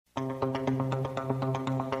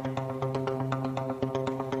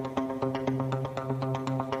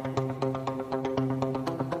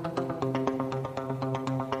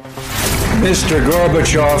Mr.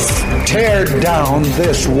 Gorbachev, tear down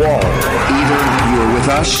this wall. Either you are with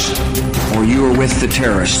us or you are with the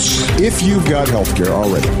terrorists. If you've got health care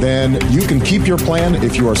already, then you can keep your plan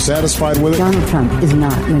if you are satisfied with it. Donald Trump is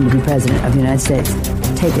not going to be president of the United States.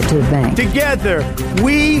 Take it to the bank. Together,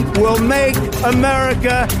 we will make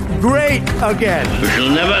America great again. We shall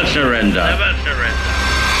never surrender. Never surrender.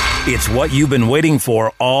 It's what you've been waiting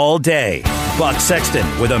for all day. Buck Sexton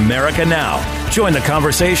with America Now. Join the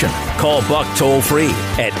conversation. Call Buck toll-free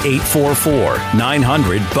at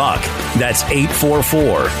 844-900-BUCK. That's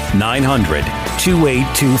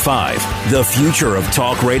 844-900-2825. The future of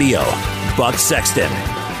talk radio. Buck Sexton.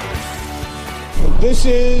 This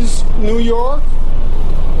is New York.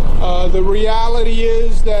 The reality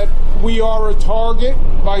is that we are a target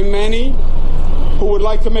by many who would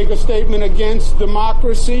like to make a statement against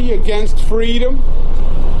democracy, against freedom.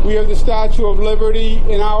 We have the Statue of Liberty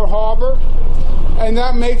in our harbor, and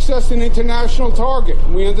that makes us an international target.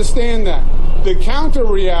 We understand that. The counter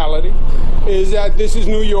reality is that this is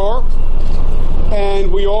New York,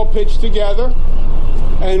 and we all pitch together,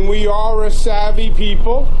 and we are a savvy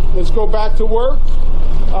people. Let's go back to work.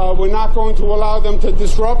 We're not going to allow them to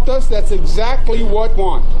disrupt us. That's exactly what we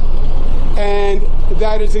want. And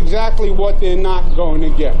that is exactly what they're not going to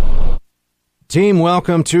get. Team,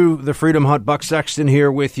 welcome to the Freedom Hut. Buck Sexton here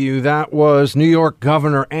with you. That was New York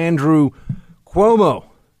Governor Andrew Cuomo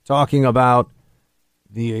talking about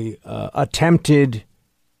the attempted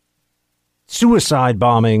suicide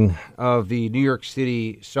bombing of the New York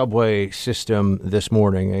City subway system this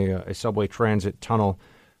morning, a subway transit tunnel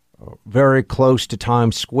very close to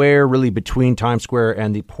Times Square, really between Times Square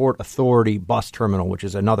and the Port Authority bus terminal, which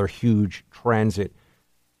is another huge transit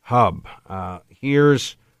hub.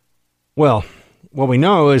 What we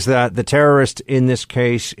know is that the terrorist in this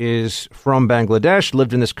case is from Bangladesh,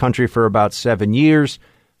 lived in this country for about 7 years.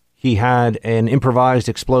 He had an improvised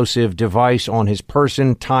explosive device on his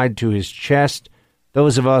person tied to his chest.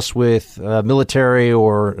 Those of us with military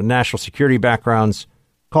or national security backgrounds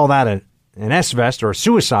call that an S-vest or a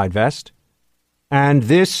suicide vest. And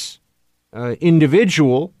this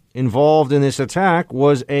individual involved in this attack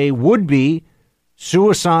was a would-be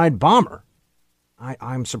suicide bomber.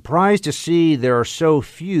 I'm surprised to see there are so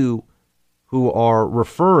few who are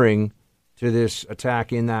referring to this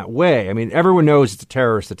attack in that way. I mean, everyone knows it's a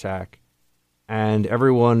terrorist attack, and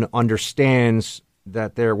everyone understands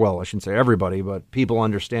that I shouldn't say everybody, but people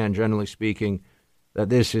understand, generally speaking, that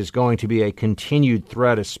this is going to be a continued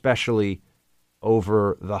threat, especially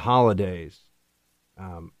over the holidays.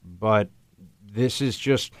 But this is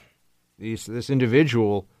just, this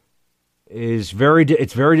individual is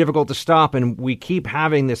it's very difficult to stop, and we keep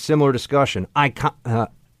having this similar discussion. Aqaid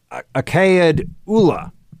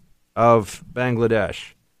Ullah of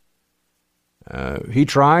Bangladesh. He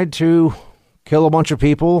tried to kill a bunch of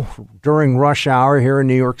people during rush hour here in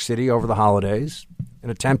New York City over the holidays, an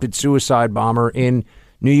attempted suicide bomber in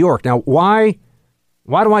New York. Now, why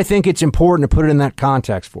do I think it's important to put it in that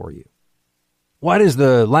context for you? Why does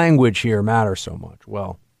the language here matter so much?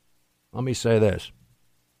 Well, let me say this.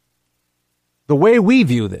 The way we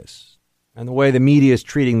view this and the way the media is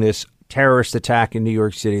treating this terrorist attack in New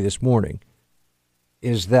York City this morning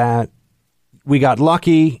is that we got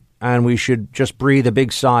lucky and we should just breathe a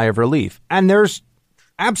big sigh of relief. And there's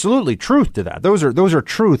absolutely truth to that. Those are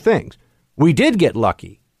true things. We did get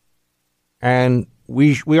lucky, and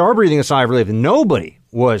we are breathing a sigh of relief. Nobody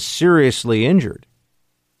was seriously injured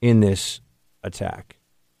in this attack,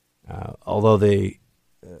 although the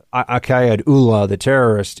Aqaid Ullah, the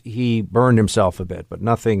terrorist, he burned himself a bit, but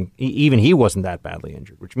nothing. Even he wasn't that badly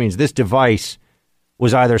injured, which means this device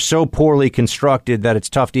was either so poorly constructed that it's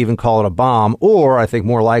tough to even call it a bomb, or I think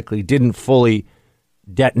more likely didn't fully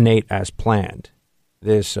detonate as planned.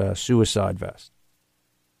 This suicide vest.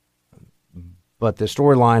 But the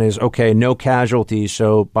storyline is, okay, no casualties,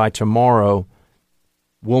 so by tomorrow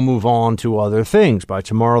we'll move on to other things. By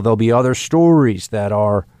tomorrow there'll be other stories that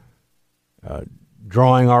are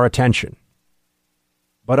drawing our attention.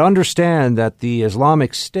 But understand that the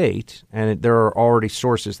Islamic State, and there are already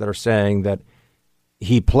sources that are saying that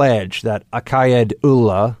he pledged, that Aqaid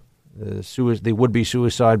Ullah, the would-be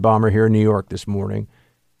suicide bomber here in New York this morning,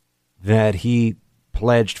 that he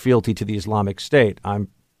pledged fealty to the Islamic State. I'm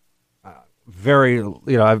very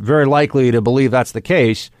likely to believe that's the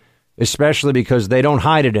case, especially because they don't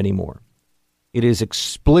hide it anymore. It is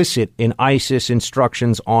explicit in ISIS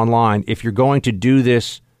instructions online. If you're going to do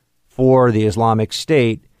this for the Islamic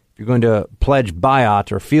State, if you're going to pledge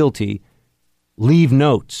bayat or fealty, leave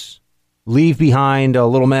notes. Leave behind a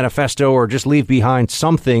little manifesto or just leave behind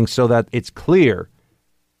something so that it's clear.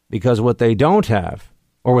 Because what they don't have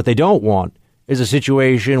or what they don't want, is a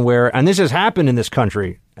situation where, and this has happened in this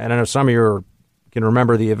country, and I know some of you can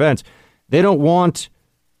remember the events, they don't want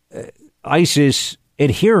ISIS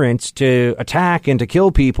adherents to attack and to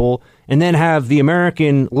kill people and then have the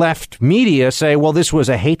American left media say, well, this was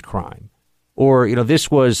a hate crime, or, this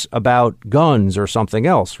was about guns or something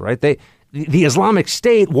else, right? The Islamic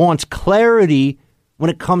State wants clarity when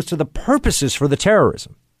it comes to the purposes for the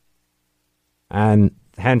terrorism. And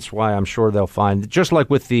hence why I'm sure they'll find, just like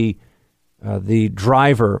with the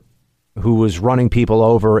driver who was running people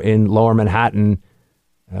over in Lower Manhattan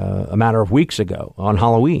a matter of weeks ago on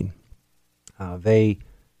Halloween.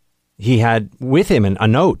 He had with him a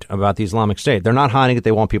note about the Islamic State. They're not hiding it.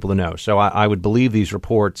 They want people to know. So I would believe these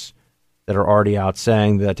reports that are already out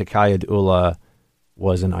saying that Taqiyad Ullah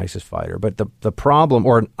was an ISIS fighter. But the problem,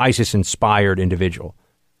 or an ISIS-inspired individual,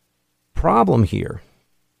 problem here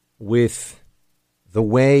with the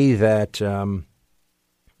way that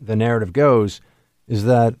the narrative goes is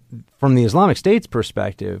that from the Islamic State's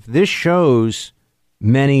perspective, this shows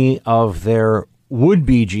many of their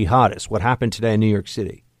would-be jihadists, what happened today in New York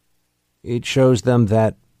City. It shows them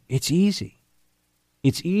that it's easy.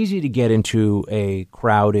 It's easy to get into a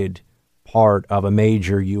crowded part of a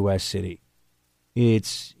major U.S. city.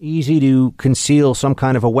 It's easy to conceal some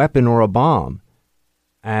kind of a weapon or a bomb,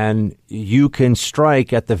 and you can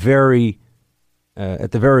strike at the very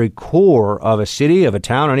core of a city, of a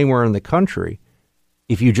town, anywhere in the country,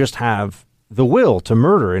 if you just have the will to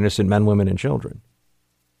murder innocent men, women, and children.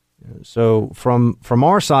 So from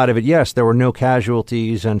our side of it, yes, there were no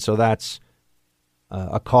casualties, and so that's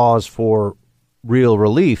a cause for real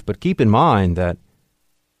relief. But keep in mind that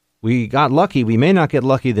we got lucky. We may not get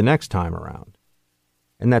lucky the next time around,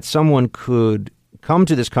 and that someone could come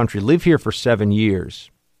to this country, live here for 7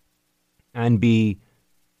 years, and be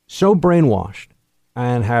so brainwashed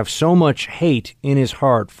and have so much hate in his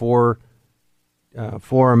heart for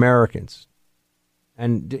Americans.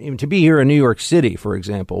 And to be here in New York City, for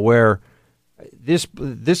example, where this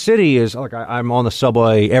city is, like, I'm on the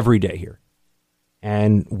subway every day here,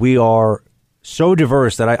 and we are so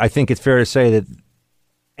diverse that I think it's fair to say that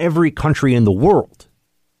every country in the world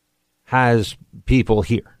has people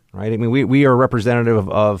here, right? I mean, we are representative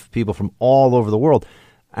of people from all over the world,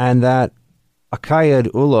 and that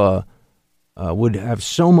Taqiyad Ullah would have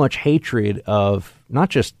so much hatred of not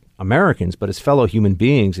just Americans, but his fellow human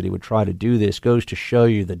beings, that he would try to do this, goes to show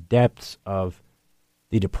you the depths of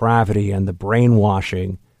the depravity and the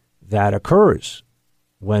brainwashing that occurs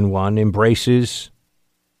when one embraces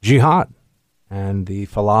jihad and the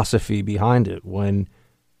philosophy behind it. When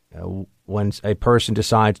a person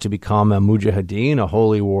decides to become a mujahideen, a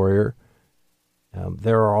holy warrior,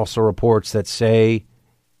 there are also reports that say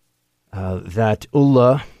that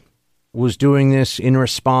Ullah was doing this in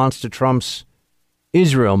response to Trump's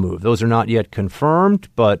Israel move. Those are not yet confirmed,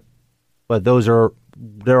 but there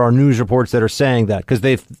are news reports that are saying that, because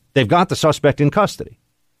they've got the suspect in custody.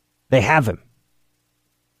 They have him.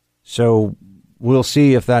 So we'll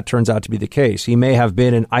see if that turns out to be the case. He may have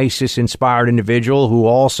been an ISIS-inspired individual who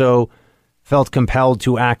also felt compelled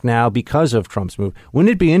to act now because of Trump's move.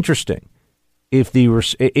 Wouldn't it be interesting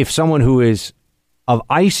if someone who is of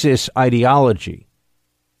ISIS ideology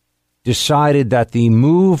decided that the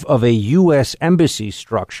move of a U.S. embassy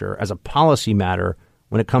structure as a policy matter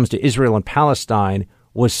when it comes to Israel and Palestine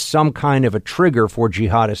was some kind of a trigger for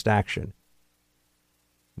jihadist action?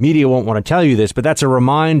 Media won't want to tell you this, but that's a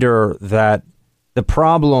reminder that the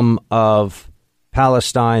problem of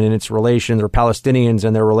Palestine and its relations, or Palestinians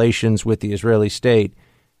and their relations with the Israeli state,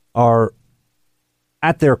 are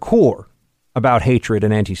at their core about hatred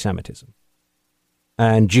and anti-Semitism.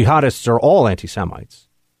 And jihadists are all anti-Semites.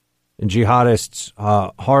 And jihadists,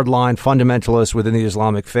 hardline fundamentalists within the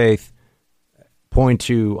Islamic faith, point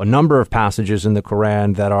to a number of passages in the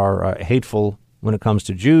Quran that are hateful when it comes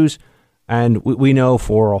to Jews. And we know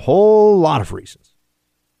for a whole lot of reasons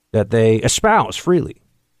that they espouse freely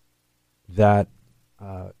that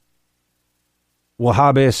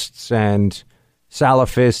Wahhabists and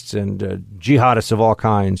Salafists and jihadists of all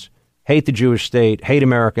kinds hate the Jewish state, hate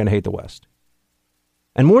America, and hate the West.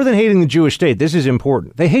 And more than hating the Jewish state, this is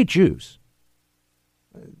important, they hate Jews.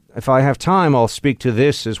 If I have time, I'll speak to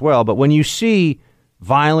this as well. But when you see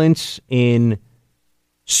violence in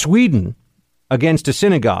Sweden against a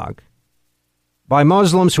synagogue by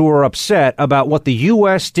Muslims who are upset about what the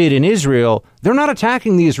U.S. did in Israel, they're not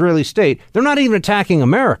attacking the Israeli state. They're not even attacking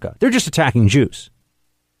America. They're just attacking Jews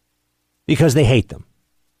because they hate them.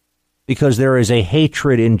 Because there is a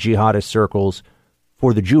hatred in jihadist circles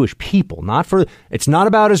for the Jewish people. It's not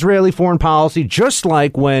about Israeli foreign policy, just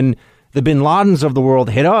like when the bin Ladens of the world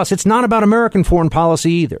hit us, it's not about American foreign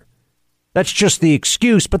policy either. That's just the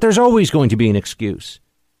excuse, but there's always going to be an excuse.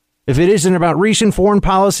 If it isn't about recent foreign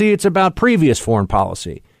policy, it's about previous foreign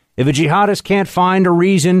policy. If a jihadist can't find a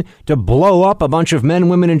reason to blow up a bunch of men,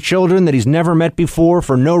 women, and children that he's never met before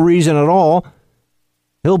for no reason at all,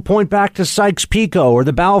 he'll point back to Sykes-Picot or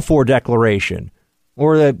the Balfour Declaration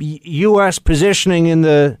or the U.S. positioning in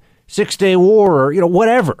the Six-Day War or,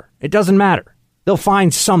 whatever. It doesn't matter. They'll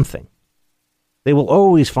find something. They will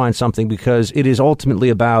always find something because it is ultimately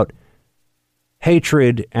about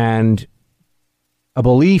hatred and a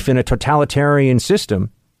belief in a totalitarian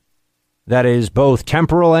system that is both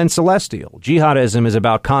temporal and celestial. Jihadism is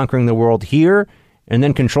about conquering the world here and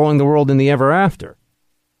then controlling the world in the ever after.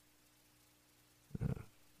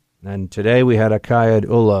 And today we had Aqaid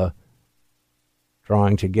Ullah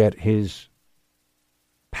trying to get his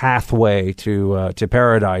pathway to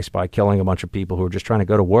paradise by killing a bunch of people who are just trying to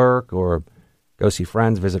go to work or go see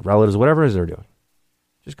friends, visit relatives, whatever it is they're doing.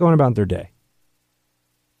 Just going about their day.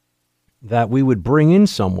 That we would bring in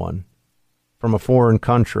someone from a foreign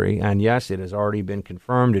country, and yes, it has already been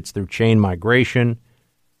confirmed, it's through chain migration.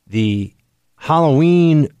 The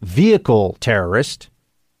Halloween vehicle terrorist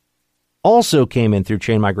also came in through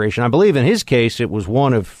chain migration. I believe in his case, he was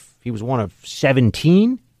one of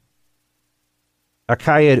 17.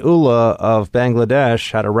 Aqaid Ullah of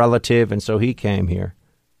Bangladesh had a relative, and so he came here.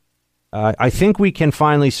 I think we can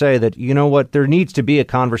finally say that, you know what, there needs to be a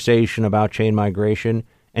conversation about chain migration,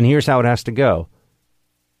 and here's how it has to go.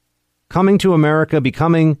 Coming to America,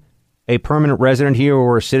 becoming a permanent resident here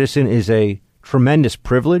or a citizen is a tremendous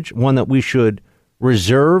privilege, one that we should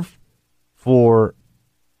reserve for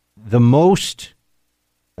the most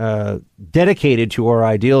dedicated to our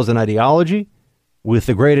ideals and ideology, with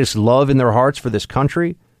the greatest love in their hearts for this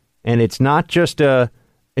country. And it's not just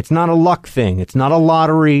it's not a luck thing. It's not a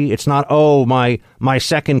lottery. It's not, oh, my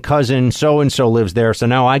second cousin so-and-so lives there, so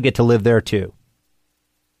now I get to live there too.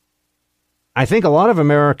 I think a lot of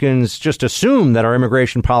Americans just assume that our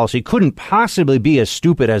immigration policy couldn't possibly be as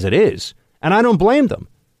stupid as it is. And I don't blame them,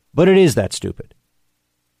 but it is that stupid.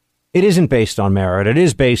 It isn't based on merit. It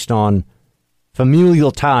is based on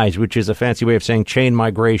familial ties, which is a fancy way of saying chain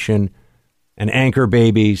migration and anchor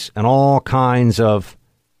babies and all kinds of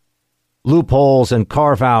loopholes and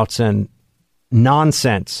carve-outs and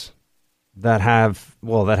nonsense that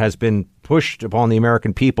has been pushed upon the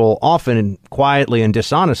American people, often quietly and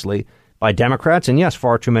dishonestly, by Democrats, and yes,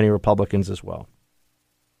 far too many Republicans as well.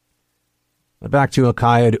 But back to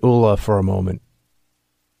Aqaid Ullah for a moment.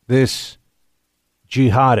 This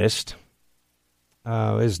jihadist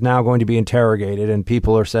is now going to be interrogated, and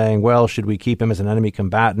people are saying, well, should we keep him as an enemy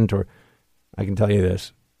combatant? Or I can tell you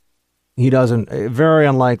this. Very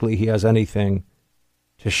unlikely he has anything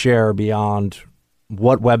to share beyond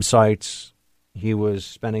what websites he was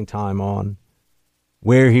spending time on,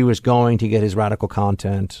 where he was going to get his radical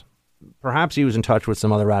content. Perhaps he was in touch with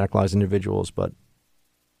some other radicalized individuals, but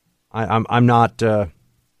I'm not,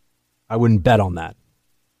 I wouldn't bet on that.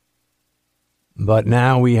 But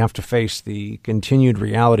now we have to face the continued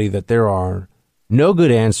reality that there are no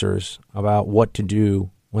good answers about what to do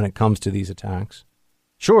when it comes to these attacks.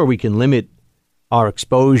 Sure, we can limit our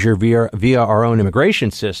exposure via our own immigration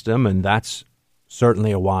system, and that's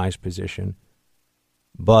certainly a wise position.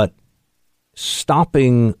 But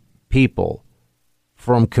stopping people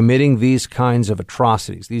from committing these kinds of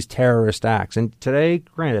atrocities, these terrorist acts. And today,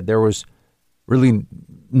 granted, there was really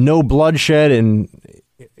no bloodshed and,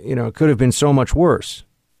 it could have been so much worse.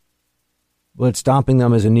 But stopping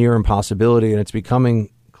them is a near impossibility, and it's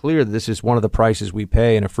becoming clear that this is one of the prices we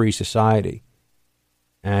pay in a free society.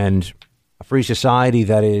 And a free society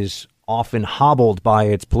that is often hobbled by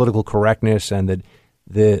its political correctness and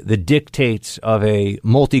the dictates of a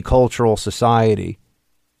multicultural society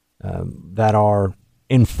that are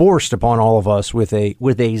enforced upon all of us with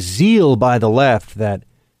a zeal by the left that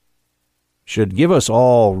should give us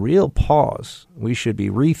all real pause. We should be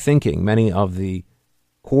rethinking many of the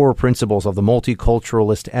core principles of the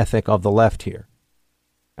multiculturalist ethic of the left here,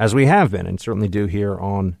 as we have been and certainly do here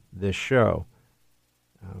on this show.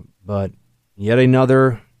 But yet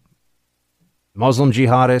another Muslim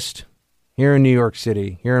jihadist here in New York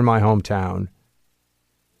City, here in my hometown,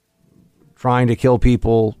 trying to kill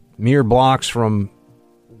people mere blocks from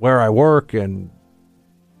where I work, and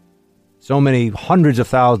so many hundreds of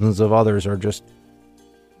thousands of others are just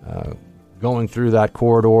going through that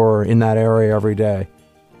corridor in that area every day.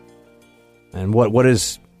 And what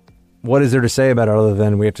is there to say about it other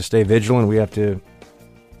than we have to stay vigilant? We have to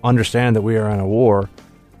understand that we are in a war.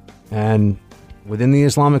 And within the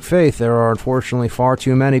Islamic faith, there are unfortunately far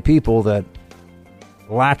too many people that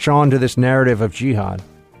latch on to this narrative of jihad,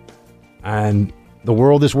 and the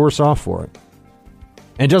world is worse off for it.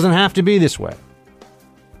 And it doesn't have to be this way.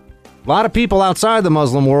 A lot of people outside the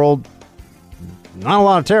Muslim world, not a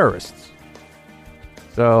lot of terrorists.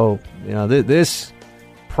 So, this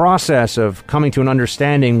process of coming to an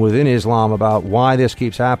understanding within Islam about why this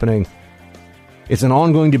keeps happening, it's an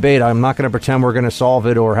ongoing debate. I'm not going to pretend we're going to solve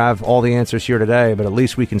it or have all the answers here today, but at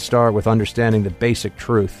least we can start with understanding the basic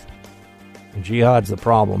truth. And jihad's the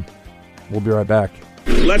problem. We'll be right back.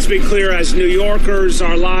 Let's be clear, as New Yorkers,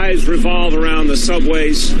 our lives revolve around the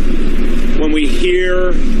subways. When we hear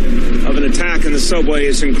of an attack in the subway,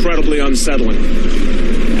 it's incredibly unsettling.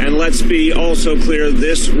 And let's be also clear,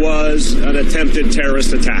 this was an attempted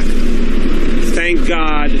terrorist attack. Thank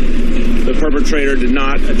God the perpetrator did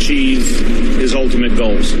not achieve his ultimate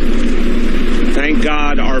goals. Thank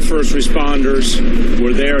God our first responders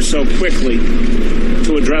were there so quickly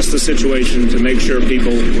to address the situation to make sure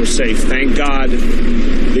people were safe. Thank God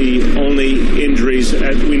the only injuries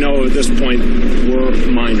we know at this point were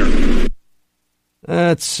minor.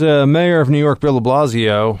 That's Mayor of New York, Bill de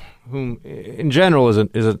Blasio, whom in general is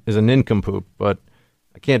a nincompoop, but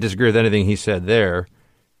I can't disagree with anything he said there.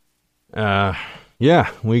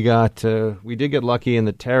 We did get lucky in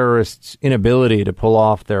the terrorists' inability to pull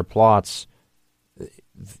off their plots.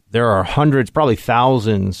 There are hundreds, probably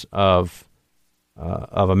thousands of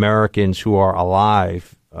Americans who are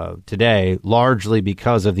alive today, largely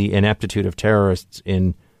because of the ineptitude of terrorists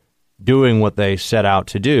in doing what they set out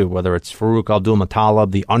to do, whether it's Farouk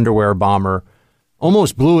Abdul-Muttalib, the underwear bomber,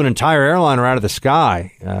 almost blew an entire airliner out of the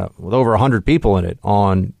sky with over 100 people in it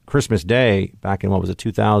on Christmas Day back in,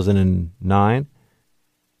 2009?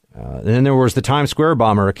 And then there was the Times Square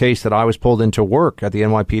bomber, a case that I was pulled into work at the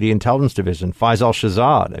NYPD Intelligence Division, Faisal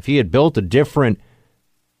Shahzad. If he had built a different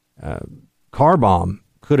car bomb,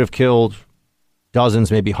 could have killed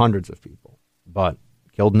dozens, maybe hundreds of people, but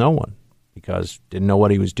killed no one because didn't know what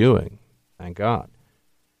he was doing. Thank God.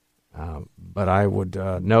 But I would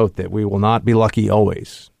note that we will not be lucky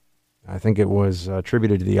always. I think it was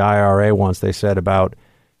attributed to the IRA once. They said about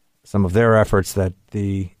some of their efforts that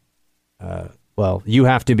you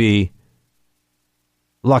have to be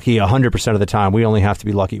lucky 100% of the time. We only have to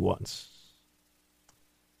be lucky once.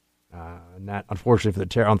 And that, unfortunately,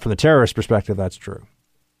 from the terrorist perspective, that's true.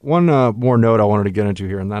 One more note I wanted to get into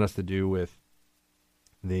here, and that has to do with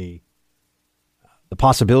the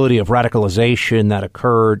possibility of radicalization that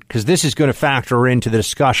occurred, because this is going to factor into the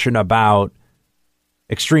discussion about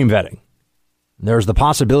extreme vetting. There's the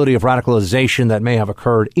possibility of radicalization that may have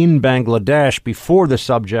occurred in Bangladesh before the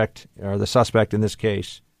subject, or the suspect in this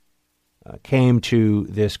case, came to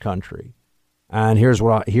this country. And here's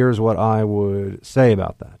what I would say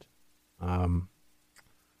about that.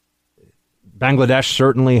 Bangladesh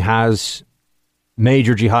certainly has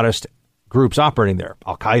major jihadist groups operating there.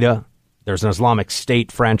 Al-Qaeda, there's an Islamic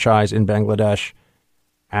State franchise in Bangladesh,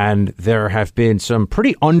 and there have been some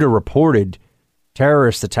pretty underreported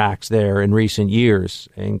terrorist attacks there in recent years,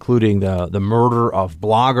 including the murder of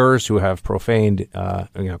bloggers who have profaned,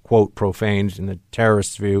 quote, profaned in the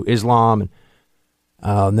terrorists' view, Islam.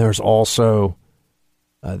 And there's also,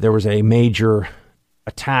 there was a major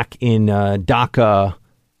attack in Dhaka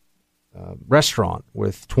restaurant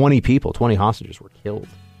with 20 hostages were killed.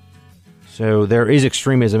 So there is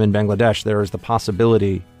extremism in Bangladesh. There is the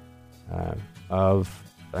possibility of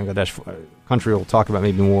Bangladesh, country we'll talk about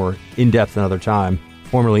maybe more in depth another time,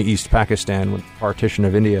 formerly East Pakistan with the partition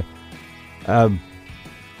of India.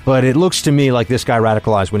 But it looks to me like this guy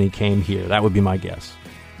radicalized when he came here. That would be my guess.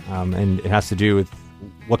 And it has to do with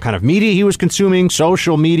what kind of media he was consuming,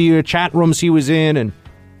 social media, chat rooms he was in.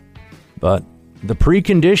 But the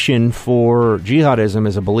precondition for jihadism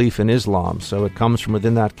is a belief in Islam, so it comes from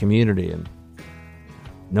within that community. And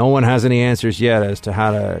no one has any answers yet as to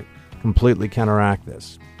how to completely counteract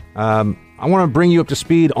this. I want to bring you up to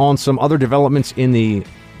speed on some other developments in the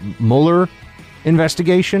Mueller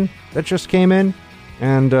investigation that just came in.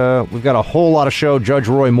 And we've got a whole lot of show. Judge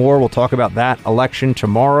Roy Moore will talk about that election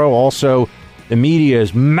tomorrow. Also, the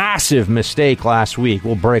media's massive mistake last week.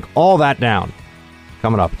 We'll break all that down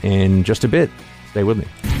coming up in just a bit. Stay with me.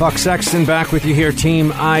 Buck Sexton back with you here,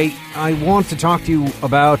 team. I want to talk to you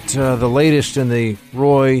about the latest in the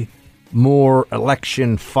Roy Moore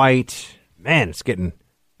election fight. Man, it's getting...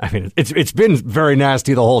 it's been very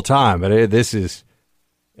nasty the whole time, but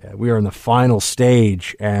we are in the final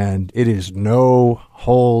stage, and it is no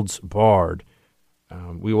holds barred.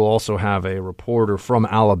 We will also have a reporter from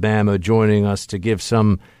Alabama joining us to give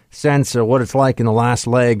some sense of what it's like in the last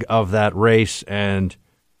leg of that race, and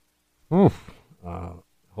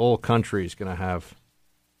whole country is going to have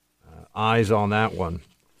eyes on that one.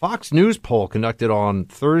 Fox News poll conducted on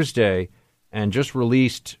Thursday and just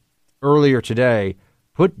released earlier today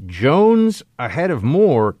put Jones ahead of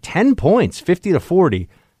Moore 10 points, 50-40.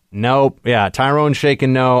 Nope. Yeah, Tyrone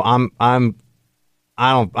shaking no. I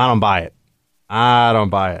don't buy it. I don't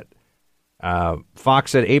buy it.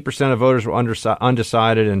 Fox said 8% of voters were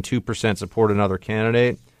undecided and 2% support another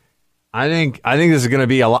candidate. I think this is going to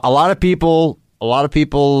be a lot of people. A lot of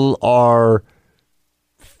people are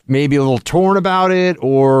maybe a little torn about it,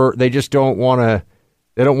 or they just don't want to.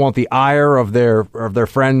 They don't want the ire of their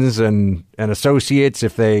friends and associates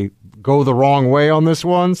if they go the wrong way on this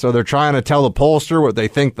one. So they're trying to tell the pollster what they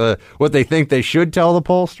think they should tell the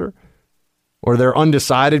pollster, or they're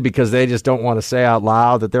undecided because they just don't want to say out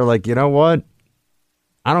loud that they're like, you know what?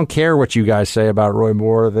 I don't care what you guys say about Roy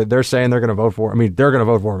Moore. They're saying they're going to vote for him. I mean, they're going to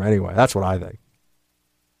vote for him anyway. That's what I think.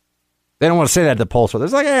 They don't want to say that to the pollster. They're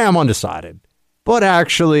like, I'm undecided. But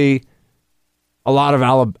actually, a lot of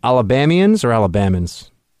Alabamans,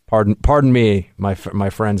 pardon me, my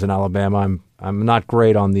friends in Alabama. I'm not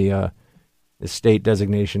great on the state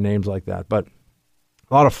designation names like that, but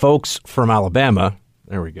a lot of folks from Alabama.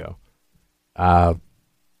 There we go. I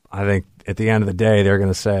think at the end of the day, they're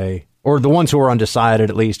going to say, or the ones who are undecided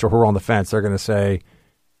at least, or who are on the fence, they're going to say,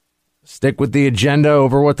 stick with the agenda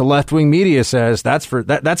over what the left-wing media says. That's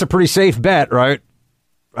a pretty safe bet, right?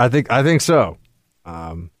 I think so.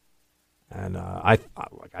 I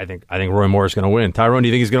think Roy Moore is going to win. Tyrone, do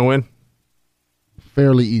you think he's going to win?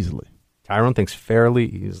 Fairly easily. Tyrone thinks fairly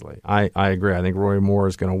easily. I agree. I think Roy Moore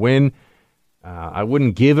is going to win. I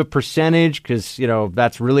wouldn't give a percentage because,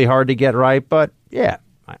 that's really hard to get right. But, yeah,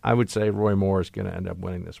 I would say Roy Moore is going to end up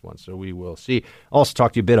winning this one. So we will see. Also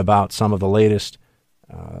talk to you a bit about some of the latest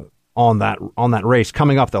on that race.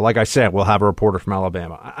 Coming up, though, like I said, we'll have a reporter from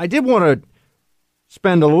Alabama. I did want to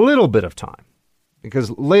spend a little bit of time because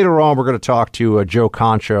later on we're going to talk to Joe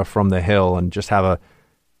Concha from The Hill and just have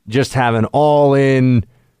an all-in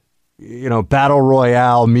battle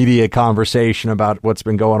royale media conversation about what's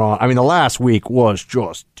been going on. I mean, the last week was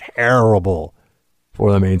just terrible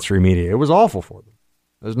for the mainstream media. It was awful for them.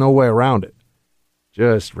 There's no way around it.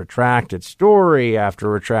 Just retracted story after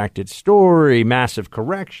retracted story, massive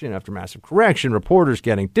correction after massive correction, reporters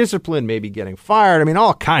getting disciplined, maybe getting fired. I mean,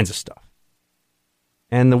 all kinds of stuff.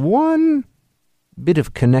 And the one bit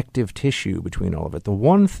of connective tissue between all of it, the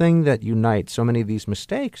one thing that unites so many of these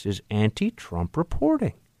mistakes is anti-Trump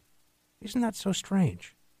reporting. Isn't that so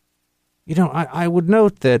strange? I would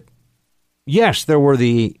note that, yes, there were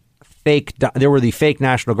the fake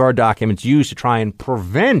National Guard documents used to try and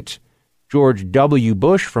prevent George W.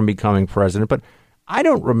 Bush from becoming president, but I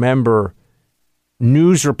don't remember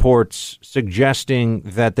news reports suggesting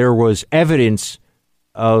that there was evidence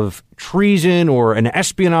of treason or an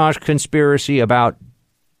espionage conspiracy about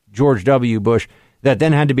George W. Bush that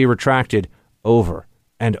then had to be retracted over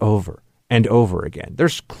and over and over again.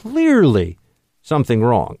 There's clearly something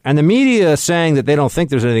wrong. And the media saying that they don't think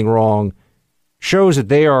there's anything wrong shows that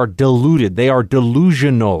they are deluded. They are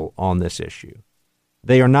delusional on this issue.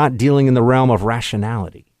 They are not dealing in the realm of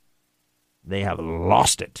rationality. They have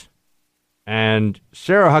lost it. And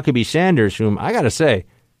Sarah Huckabee Sanders, whom I got to say,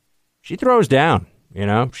 she throws down.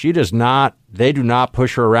 She does not. They do not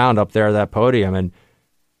push her around up there at that podium, and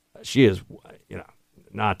she is,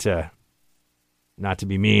 not to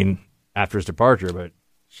be mean after his departure, but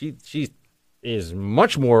she is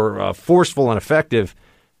much more forceful and effective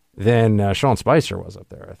than Sean Spicer was up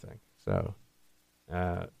there, I think. So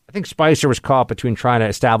I think Spicer was caught between trying to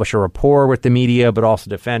establish a rapport with the media, but also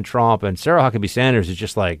defend Trump. And Sarah Huckabee Sanders is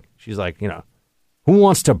just like, she's like, who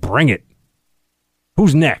wants to bring it?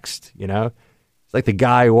 Who's next? It's like the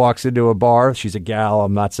guy who walks into a bar. She's a gal.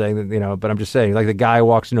 I'm not saying that, but I'm just saying, like the guy who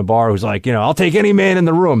walks into a bar who's like, I'll take any man in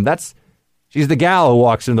the room. She's the gal who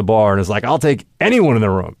walks in the bar and is like, I'll take anyone in the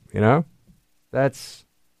room. That's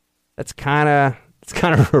kind of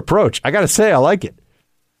her approach. I got to say, I like it.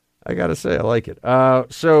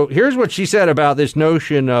 So here's what she said about this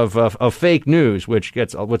notion of fake news, which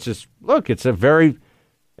is it's a very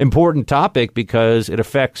important topic because it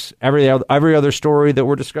affects every other story that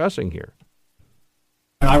we're discussing here.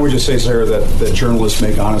 I would just say, Sarah, that journalists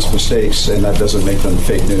make honest mistakes, and that doesn't make them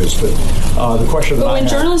fake news. But the question that when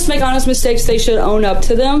journalists make honest mistakes, they should own up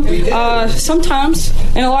to them. Sometimes,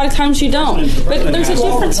 and a lot of times you don't. But there's a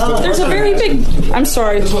difference. There's a very big... I'm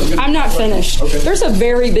sorry. I'm not finished. There's a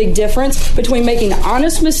very big difference between making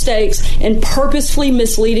honest mistakes and purposefully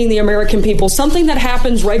misleading the American people, something that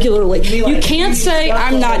happens regularly. You can't say,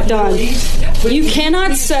 I'm not done. You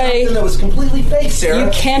cannot say... that was completely fake, Sarah.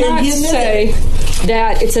 You cannot say...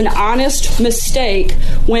 that it's an honest mistake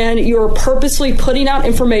when you're purposely putting out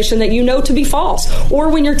information that you know to be false, or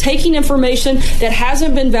when you're taking information that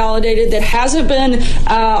hasn't been validated, that hasn't been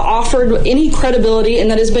offered any credibility,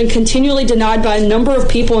 and that has been continually denied by a number of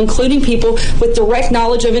people, including people with direct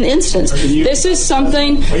knowledge of an instance. This is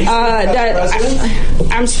something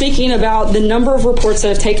that I'm speaking about the number of reports that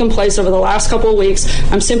have taken place over the last couple of weeks.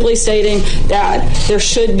 I'm simply stating that there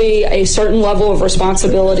should be a certain level of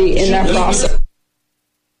responsibility in that process.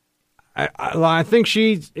 I think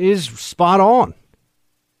she is spot on.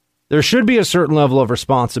 There should be a certain level of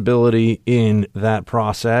responsibility in that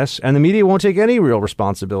process, and the media won't take any real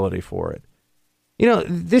responsibility for it. You know,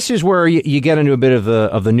 this is where you get into a bit of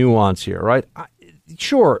the nuance here, right?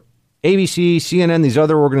 Sure, ABC, CNN, these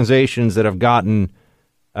other organizations that have gotten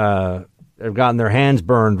their hands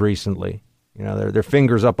burned recently, you know, their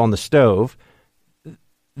fingers up on the stove,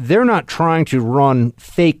 they're not trying to run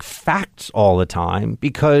fake facts all the time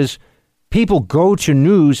because people go to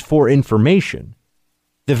news for information.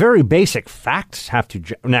 The very basic facts have to,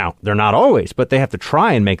 now, they're not always, but they have to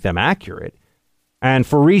try and make them accurate. And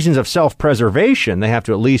for reasons of self-preservation, they have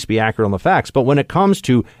to at least be accurate on the facts. But when it comes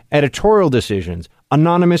to editorial decisions,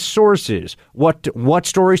 anonymous sources, what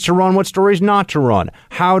stories to run, what stories not to run,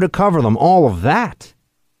 how to cover them, all of that,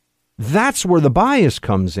 that's where the bias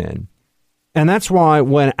comes in. And that's why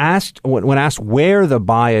when asked where the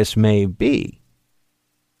bias may be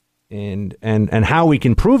and how we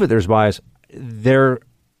can prove it there's bias, there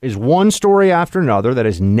is one story after another that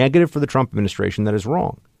is negative for the Trump administration that is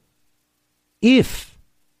wrong. If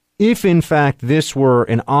in fact this were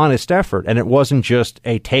an honest effort and it wasn't just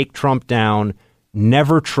a take Trump down,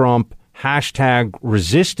 never Trump, hashtag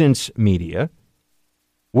resistance media,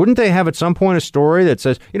 wouldn't they have at some point a story that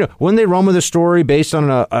says, you know, wouldn't they run with a story based on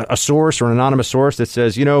a source or an anonymous source that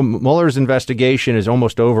says, you know, Mueller's investigation is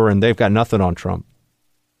almost over and they've got nothing on Trump?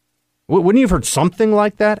 Wouldn't you have heard something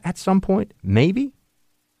like that at some point? Maybe?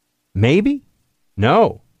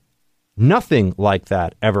 No. Nothing like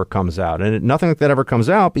that ever comes out. And nothing like that ever comes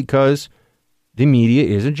out because the media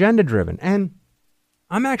is agenda-driven. And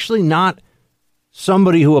I'm actually not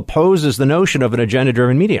somebody who opposes the notion of an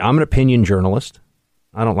agenda-driven media. I'm an opinion journalist.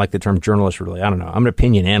 I don't like the term journalist, really. I don't know. I'm an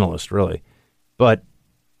opinion analyst, really. But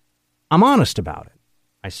I'm honest about it.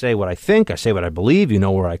 I say what I think. I say what I believe. You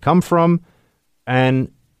know where I come from.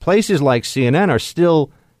 And places like CNN are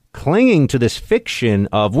still clinging to this fiction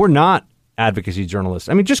of we're not advocacy journalists.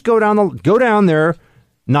 I mean, just go down their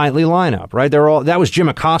nightly lineup, right? That was Jim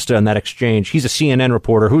Acosta in that exchange. He's a CNN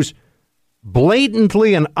reporter who's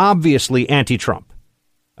blatantly and obviously anti-Trump.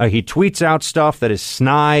 He tweets out stuff that is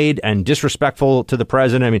snide and disrespectful to the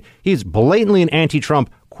president. I mean, he's blatantly an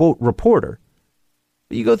anti-Trump, quote, reporter.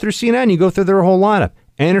 But you go through CNN, you go through their whole lineup.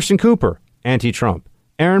 Anderson Cooper, anti-Trump.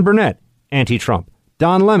 Aaron Burnett, anti-Trump.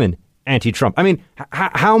 Don Lemon, anti-Trump. I mean,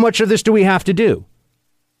 how much of this do we have to do?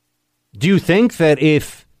 Do you think that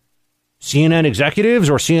if CNN executives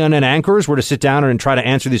or CNN anchors were to sit down and try to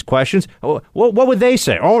answer these questions, what would they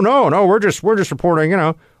say? Oh, no, we're just reporting, you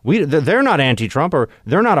know, they're not anti-Trump or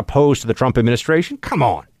they're not opposed to the Trump administration. Come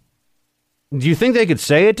on. Do you think they could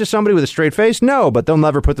say it to somebody with a straight face? No, but they'll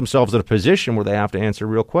never put themselves in a position where they have to answer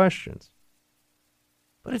real questions.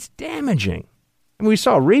 But it's damaging. And we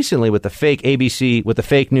saw recently with the fake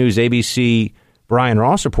news ABC Brian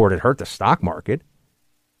Ross report, it hurt the stock market.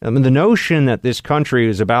 I mean, the notion that this country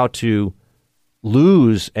is about to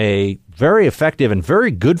lose a very effective and very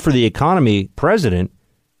good for the economy president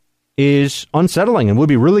is unsettling and would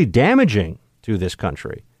be really damaging to this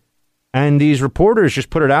country. And these reporters just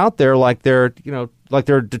put it out there like they're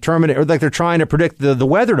determined or like they're trying to predict the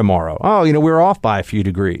weather tomorrow. Oh, you know, we're off by a few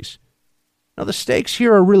degrees. Now, the stakes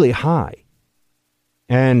here are really high.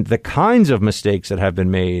 And the kinds of mistakes that have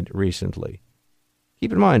been made recently.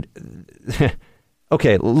 Keep in mind,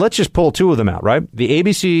 okay, let's just pull two of them out, right? The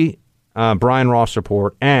ABC Brian Ross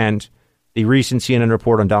report and the recent CNN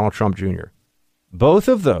report on Donald Trump Jr. Both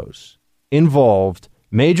of those involved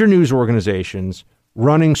major news organizations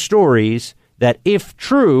running stories that, if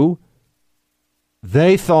true,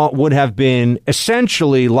 they thought would have been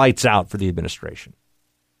essentially lights out for the administration.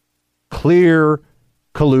 Clear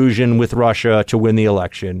collusion with Russia to win the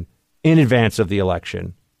election in advance of the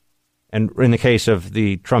election. And in the case of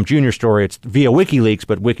the Trump Jr. story, it's via WikiLeaks,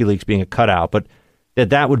 but WikiLeaks being a cutout, but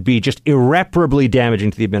that would be just irreparably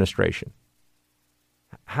damaging to the administration.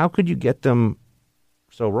 How could you get them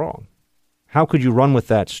so wrong? How could you run with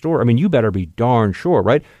that story? I mean, you better be darn sure,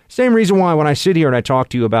 right? Same reason why when I sit here and I talk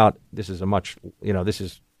to you about, this is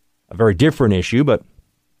a very different issue, but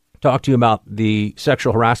talk to you about the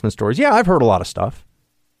sexual harassment stories. Yeah, I've heard a lot of stuff.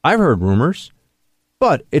 I've heard rumors.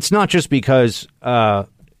 But it's not just because, I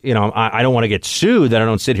don't want to get sued that I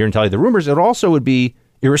don't sit here and tell you the rumors. It also would be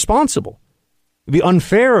irresponsible. It'd be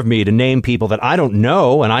unfair of me to name people that I don't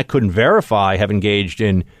know and I couldn't verify have engaged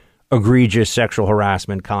in egregious sexual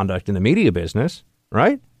harassment conduct in the media business,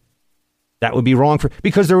 right? That would be wrong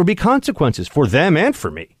because there would be consequences for them and for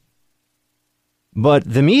me.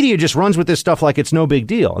 But the media just runs with this stuff like it's no big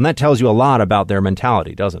deal. And that tells you a lot about their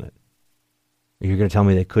mentality, doesn't it? You're going to tell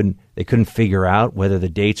me they couldn't figure out whether the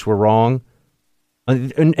dates were wrong?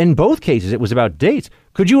 In both cases, it was about dates.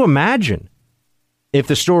 Could you imagine if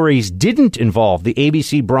the stories didn't involve the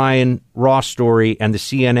ABC Brian Ross story and the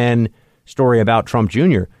CNN story about Trump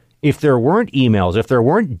Jr., if there weren't emails, if there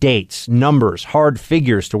weren't dates, numbers, hard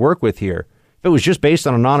figures to work with here, if it was just based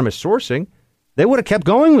on anonymous sourcing, they would have kept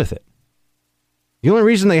going with it. The only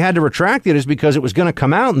reason they had to retract it is because it was going to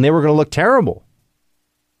come out and they were going to look terrible.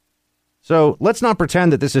 So let's not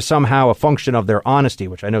pretend that this is somehow a function of their honesty,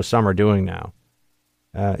 which I know some are doing now.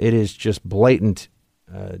 It is just blatant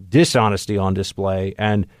dishonesty on display.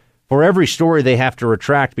 And for every story they have to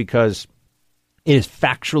retract because it is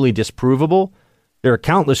factually disprovable, there are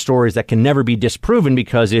countless stories that can never be disproven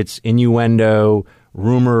because it's innuendo,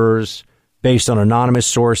 rumors, based on anonymous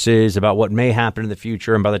sources about what may happen in the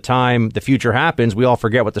future. And by the time the future happens, we all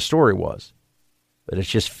forget what the story was. But it's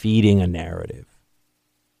just feeding a narrative.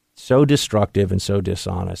 So destructive and so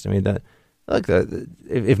dishonest. I mean,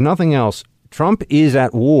 if nothing else, Trump is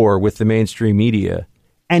at war with the mainstream media,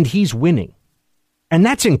 and he's winning. And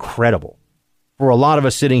that's incredible for a lot of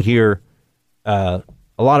us sitting here,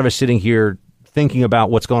 thinking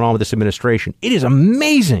about what's going on with this administration. It is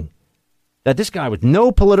amazing that this guy with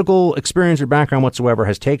no political experience or background whatsoever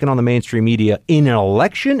has taken on the mainstream media in an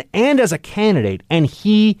election and as a candidate, and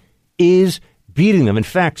he is beating them. In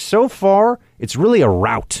fact, so far, it's really a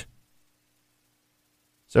rout.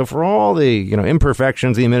 So for all the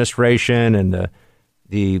imperfections of the administration and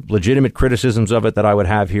the legitimate criticisms of it that I would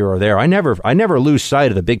have here or there, I never lose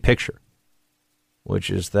sight of the big picture, which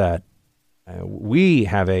is that we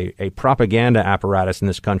have a propaganda apparatus in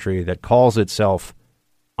this country that calls itself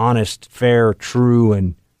honest, fair, true,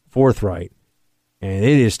 and forthright. And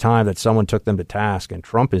it is time that someone took them to task, and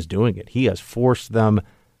Trump is doing it. He has forced them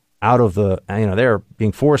out of they're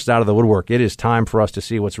being forced out of the woodwork. It is time for us to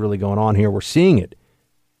see what's really going on here. We're seeing it.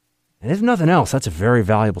 And if nothing else, that's a very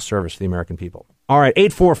valuable service to the American people. All right,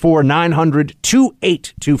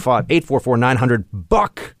 844-900-2825,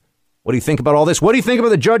 844-900-BUCK. What do you think about all this? What do you think about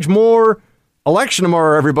the Judge Moore election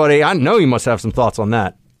tomorrow, everybody? I know you must have some thoughts on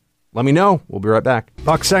that. Let me know. We'll be right back.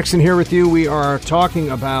 Buck Sexton here with you. We are talking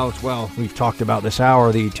about, we've talked about this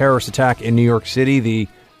hour, the terrorist attack in New York City, the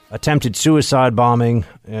attempted suicide bombing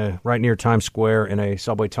right near Times Square in a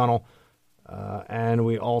subway tunnel. And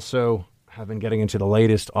we also have been getting into the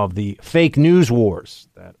latest of the fake news wars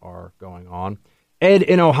that are going on. Ed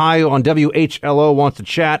in Ohio on WHLO wants to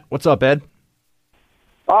chat. What's up, Ed?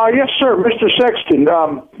 Yes, sir. Mr. Sexton,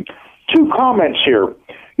 two comments here.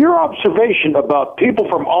 Your observation about people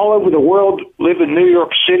from all over the world live in New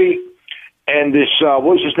York City and this,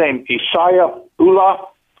 what's his name, Isaiah Ullah?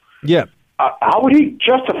 Yeah. How would he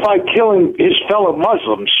justify killing his fellow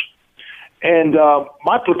Muslims? And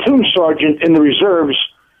my platoon sergeant in the reserves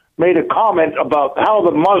made a comment about how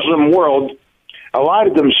the Muslim world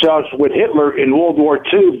allied themselves with Hitler in World War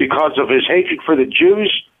II because of his hatred for the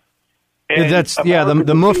Jews.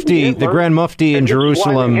 The Mufti, the Grand Mufti in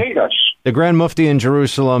Jerusalem. The Grand Mufti in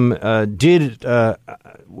Jerusalem did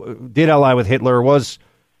ally with Hitler, was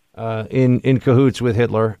in cahoots with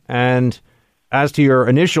Hitler. And as to your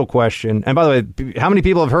initial question, and by the way, how many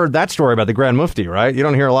people have heard that story about the Grand Mufti, right? You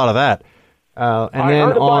don't hear a lot of that. I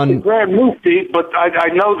heard about the Grand Mufti, but I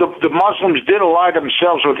know the Muslims did ally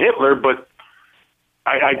themselves with Hitler, but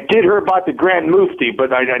I did hear about the Grand Mufti,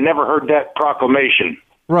 but I never heard that proclamation.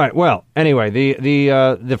 Right. Well, anyway,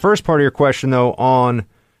 the first part of your question, though, on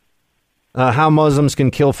how Muslims can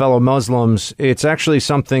kill fellow Muslims, it's actually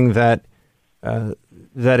something that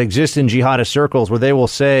exists in jihadist circles where they will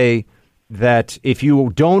say that if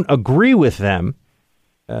you don't agree with them,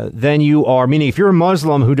 then you are, meaning if you're a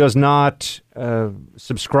Muslim who does not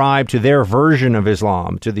subscribe to their version of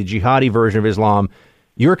Islam, to the jihadi version of Islam,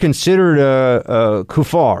 you're considered a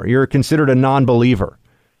kuffar. You're considered a non-believer.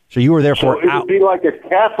 So you were therefore out. So it would be like a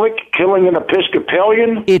Catholic killing an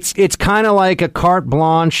Episcopalian? It's kind of like a carte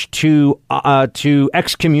blanche to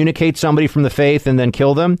excommunicate somebody from the faith and then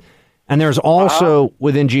kill them. And there's also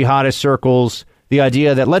within jihadist circles the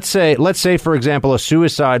idea that let's say for example a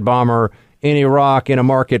suicide bomber in Iraq in a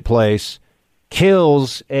marketplace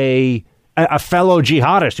kills a fellow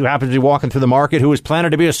jihadist who happens to be walking through the market who was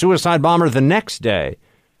planning to be a suicide bomber the next day.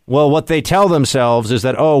 Well, what they tell themselves is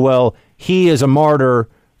that, oh, well, he is a martyr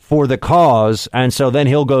for the cause, and so then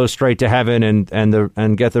he'll go straight to heaven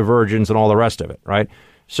and get the virgins and all the rest of it, right?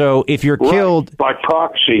 So if you're killed by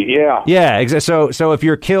proxy, so if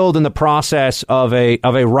you're killed in the process of a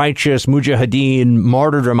righteous mujahideen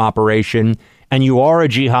martyrdom operation, and you are a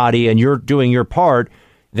jihadi and you're doing your part,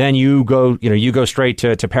 then you go straight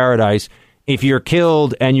to paradise. If you're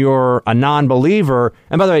killed and you're a non-believer,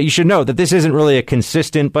 and by the way, you should know that this isn't really a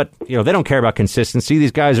consistent, but they don't care about consistency.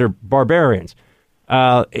 These guys are barbarians.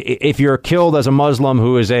 If you're killed as a Muslim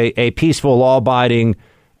who is a peaceful, law-abiding,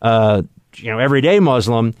 everyday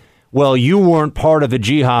Muslim, well, you weren't part of the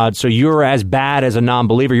jihad, so you're as bad as a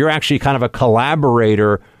non-believer. You're actually kind of a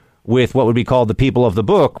collaborator with what would be called the people of the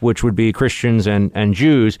book, which would be Christians and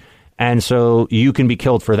Jews. And so you can be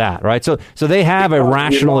killed for that, right? So they have a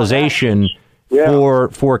rationalization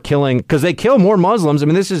for killing, because they kill more Muslims. I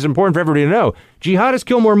mean, this is important for everybody to know. Jihadists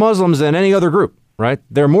kill more Muslims than any other group, right?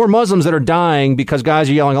 There are more Muslims that are dying because guys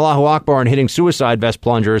are yelling Allahu Akbar and hitting suicide vest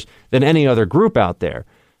plungers than any other group out there.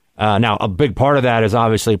 Now, a big part of that is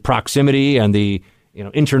obviously proximity and the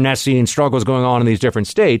internecine struggles going on in these different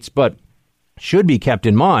states, but should be kept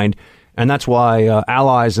in mind. And that's why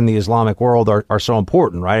allies in the Islamic world are so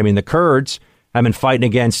important, right? I mean, the Kurds have been fighting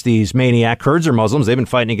against these Kurds are Muslims. They've been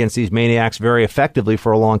fighting against these maniacs very effectively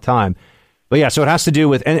for a long time. But yeah, so it has to do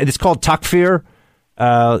with, and it's called takfir.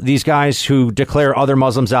 These guys who declare other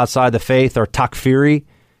Muslims outside the faith are takfiri.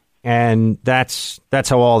 And that's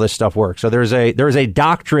how all this stuff works. So there is a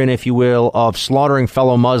doctrine, if you will, of slaughtering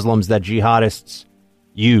fellow Muslims that jihadists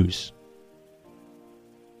use.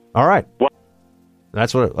 All right.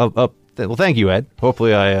 That's what. Well, thank you, Ed.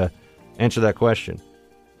 Hopefully, I answered that question.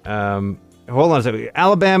 Hold on a second.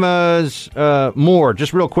 Alabama's Moore,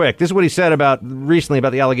 just real quick. This is what he said recently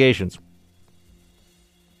about the allegations.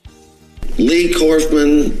 Lee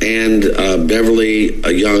Corfman and Beverly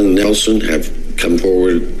Young Nelson have come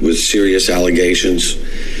forward with serious allegations.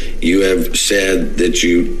 You have said that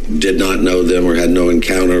you did not know them or had no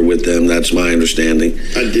encounter with them. That's my understanding.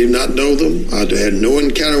 I did not know them. I had no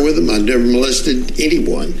encounter with them. I never molested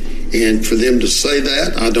anyone. And for them to say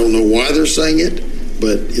that, I don't know why they're saying it,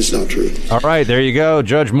 but it's not true. All right, there you go.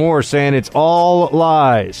 Judge Moore saying it's all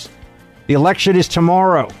lies. The election is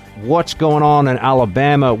tomorrow. What's going on in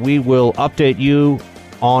Alabama? We will update you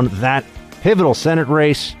on that pivotal Senate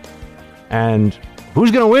race and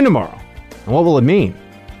who's going to win tomorrow and what will it mean.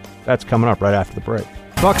 That's coming up right after the break.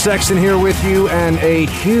 Buck Sexton here with you, and a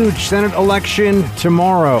huge Senate election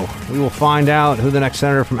tomorrow. We will find out who the next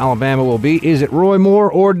senator from Alabama will be. Is it Roy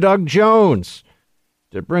Moore or Doug Jones?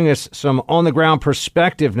 To bring us some on-the-ground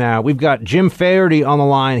perspective now, we've got Jim Faherty on the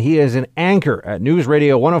line. He is an anchor at News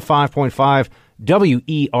Radio 105.5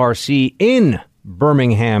 WERC in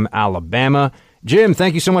Birmingham, Alabama. Jim,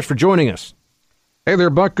 thank you so much for joining us. Hey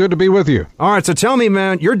there, Buck. Good to be with you. All right, so tell me,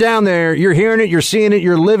 man, you're down there, you're hearing it, you're seeing it,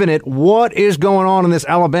 you're living it. What is going on in this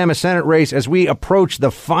Alabama Senate race as we approach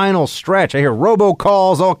the final stretch? I hear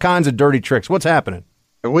robocalls, all kinds of dirty tricks. What's happening?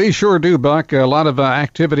 We sure do, Buck. A lot of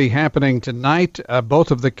activity happening tonight.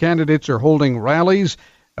 Both of the candidates are holding rallies.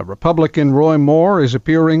 Republican Roy Moore is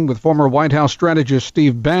appearing with former White House strategist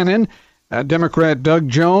Steve Bannon. Democrat Doug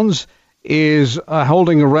Jones is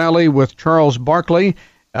holding a rally with Charles Barkley.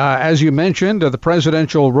 As you mentioned, the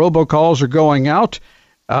presidential robocalls are going out.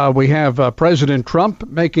 We have President Trump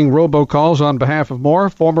making robocalls on behalf of Moore,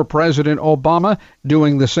 former President Obama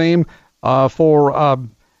doing the same for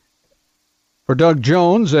Doug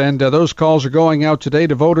Jones, and those calls are going out today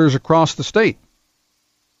to voters across the state.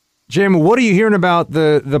 Jim, what are you hearing about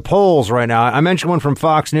the polls right now? I mentioned one from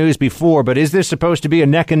Fox News before, but is this supposed to be a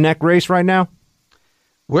neck-and-neck race right now?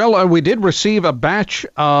 Well, we did receive a batch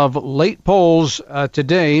of late polls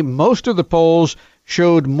today. Most of the polls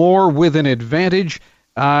showed Moore with an advantage.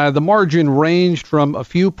 The margin ranged from a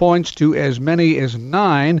few points to as many as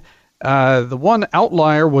 9. The one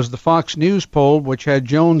outlier was the Fox News poll, which had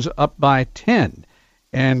Jones up by 10.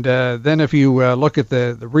 And then if you look at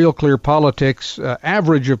the Real Clear Politics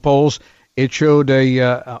average of polls, it showed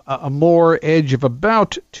a Moore edge of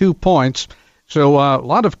about 2 points. So a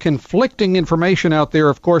lot of conflicting information out there.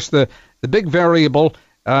 Of course, the big variable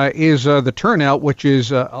is the turnout, which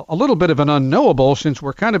is a little bit of an unknowable since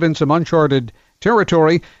we're kind of in some uncharted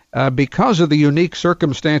territory because of the unique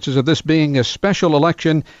circumstances of this being a special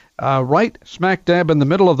election right smack dab in the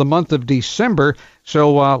middle of the month of December.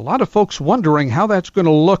 So a lot of folks wondering how that's going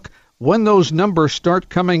to look when those numbers start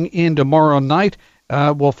coming in tomorrow night.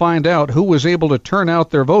 We'll find out who was able to turn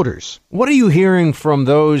out their voters. What are you hearing from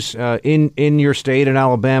those in your state in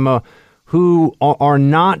Alabama who are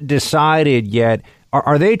not decided yet?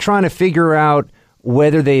 Are they trying to figure out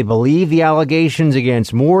whether they believe the allegations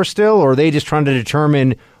against Moore still, or are they just trying to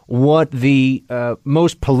determine what the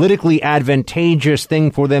most politically advantageous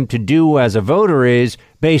thing for them to do as a voter is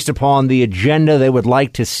based upon the agenda they would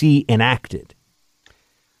like to see enacted?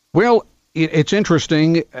 Well, it's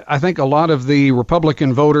interesting. I think a lot of the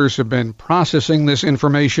Republican voters have been processing this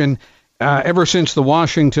information ever since the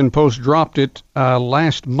Washington Post dropped it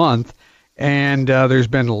last month. And there's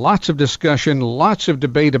been lots of discussion, lots of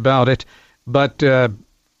debate about it. But the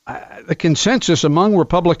consensus among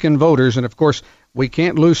Republican voters, and of course, we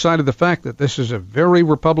can't lose sight of the fact that this is a very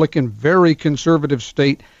Republican, very conservative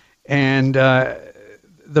state. And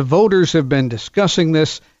the voters have been discussing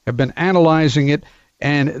this, have been analyzing it.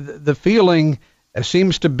 And the feeling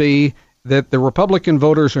seems to be that the Republican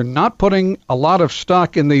voters are not putting a lot of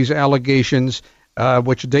stock in these allegations,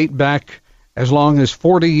 which date back as long as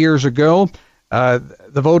 40 years ago.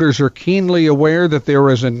 The voters are keenly aware that there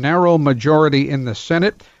is a narrow majority in the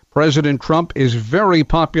Senate. President Trump is very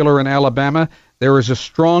popular in Alabama. There is a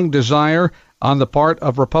strong desire on the part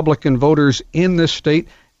of Republican voters in this state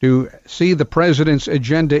to see the president's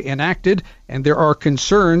agenda enacted, and there are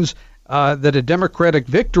concerns that a Democratic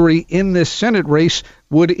victory in this Senate race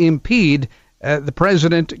would impede the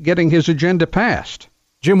president getting his agenda passed.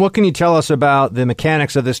 Jim, what can you tell us about the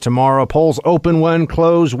mechanics of this tomorrow? Polls open when,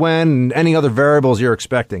 close when, and any other variables you're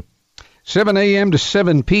expecting? 7 a.m. to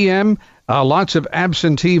 7 p.m. Lots of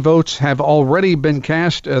absentee votes have already been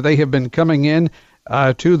cast. They have been coming in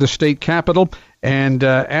to the state capitol. And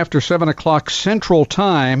after 7 o'clock Central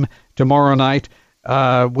Time tomorrow night,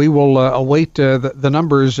 we will await the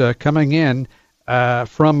numbers coming in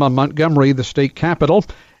from Montgomery, the state capital.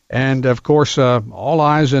 And, of course, all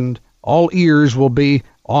eyes and all ears will be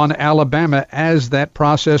on Alabama as that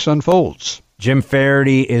process unfolds. Jim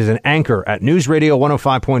Faraday is an anchor at News Radio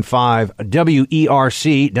 105.5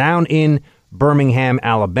 WERC down in Birmingham,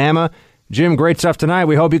 Alabama. Jim, great stuff tonight.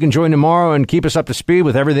 We hope you can join tomorrow and keep us up to speed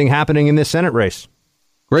with everything happening in this Senate race.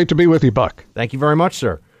 Great to be with you, Buck. Thank you very much,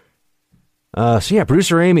 sir.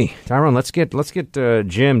 Producer Amy, Tyrone, let's get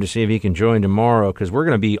Jim to see if he can join tomorrow, because we're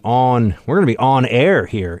going to be on air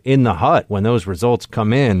here in the hut when those results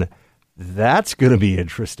come in. That's going to be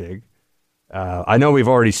interesting. I know we've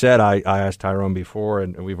already said, I asked Tyrone before,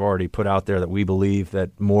 and we've already put out there that we believe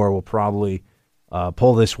that Moore will probably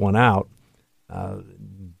pull this one out.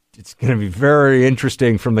 It's going to be very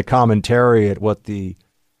interesting from the commentary at what the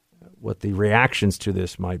reactions to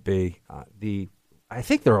this might be. I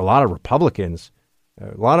think there are a lot of Republicans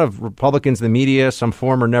in the media, some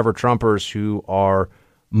former never-Trumpers, who are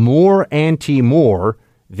more anti-Moore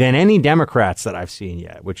than any Democrats that I've seen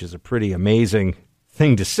yet, which is a pretty amazing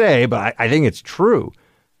thing to say, but I think it's true.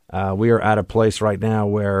 We are at a place right now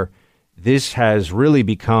where this has really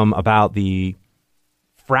become about the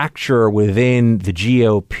fracture within the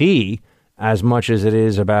GOP as much as it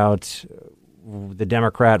is about the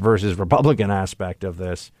Democrat versus Republican aspect of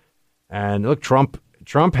this. And look, Trump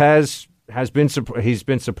has been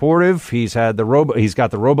supportive. He's got the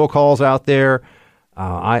robocalls out there.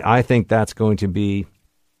 I think that's going to be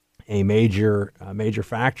a major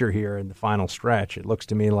factor here in the final stretch. It looks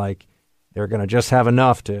to me like they're going to just have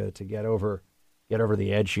enough to get over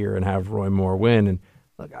the edge here and have Roy Moore win. And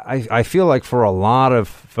look, I feel like for a lot of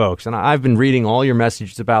folks, and I've been reading all your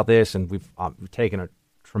messages about this, and we've taken a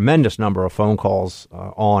tremendous number of phone calls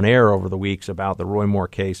on air over the weeks about the Roy Moore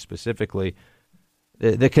case specifically.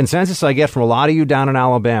 The consensus I get from a lot of you down in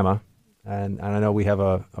Alabama, and I know we have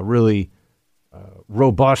a really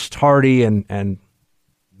robust, hearty, and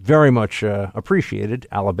very much appreciated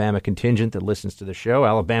Alabama contingent that listens to the show,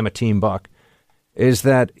 Alabama Team Buck, is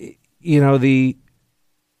that, the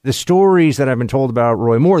stories that I've been told about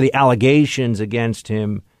Roy Moore, the allegations against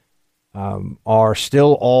him, are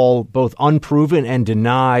still all both unproven and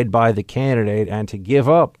denied by the candidate. And to give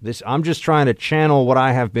up this, I'm just trying to channel what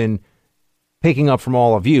I have been picking up from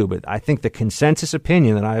all of you. But I think the consensus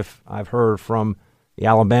opinion that I've heard from the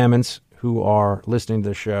Alabamans who are listening to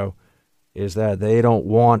the show is that they don't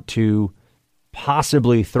want to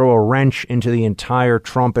possibly throw a wrench into the entire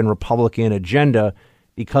Trump and Republican agenda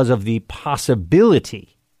because of the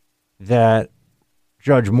possibility that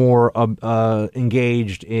Judge Moore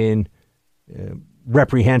engaged in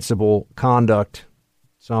reprehensible conduct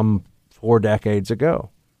some 4 decades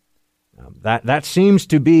ago. That seems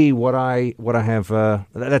to be what I have.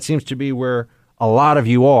 That seems to be where a lot of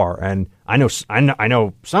you are, and I know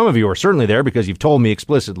some of you are certainly there because you've told me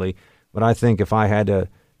explicitly. But I think if I had to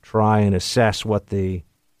try and assess what the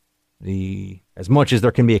as much as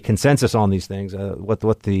there can be a consensus on these things,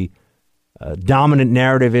 what the dominant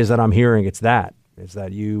narrative is that I'm hearing, it's that is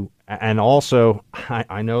that you, and also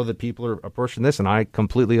I know that people are approaching this, and I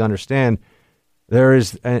completely understand. There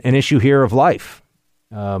is an issue here of life,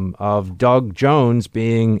 of Doug Jones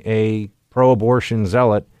being a pro-abortion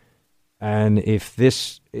zealot. And if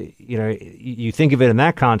this, you think of it in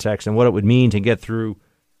that context and what it would mean to get through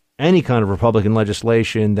any kind of Republican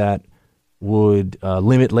legislation that would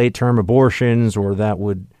limit late-term abortions or that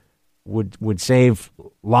would save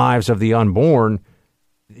lives of the unborn,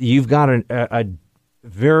 you've got a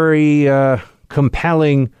very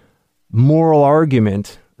compelling moral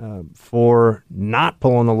argument for not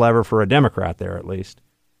pulling the lever for a Democrat there, at least.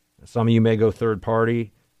 Some of you may go third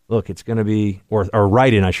party. Look, it's going to be, or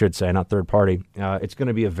write-in, I should say, not third party. It's going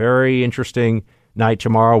to be a very interesting night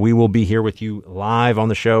tomorrow. We will be here with you live on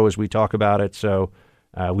the show as we talk about it. So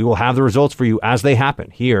we will have the results for you as they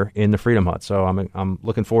happen here in the Freedom Hut. So I'm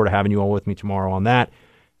looking forward to having you all with me tomorrow on that.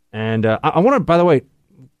 And I want to, by the way,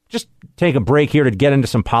 just take a break here to get into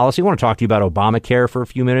some policy. I want to talk to you about Obamacare for a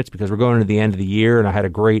few minutes because we're going into the end of the year, and I had a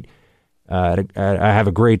great, I have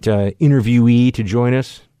a great interviewee to join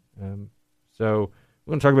us. So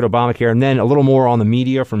we're going to talk about Obamacare, and then a little more on the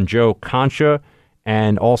media from Joe Concha,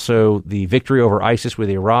 and also the victory over ISIS with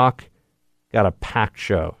Iraq. Got a packed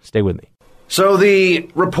show. Stay with me. So the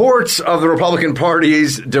reports of the Republican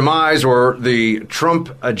Party's demise or the Trump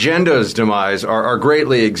agenda's demise are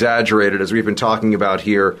greatly exaggerated, as we've been talking about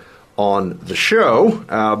here on the show.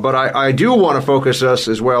 But I do want to focus us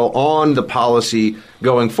as well on the policy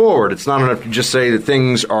going forward. It's not enough to just say that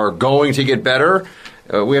things are going to get better.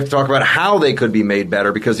 We have to talk about how they could be made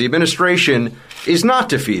better, because the administration is not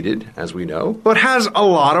defeated, as we know, but has a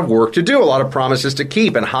lot of work to do, a lot of promises to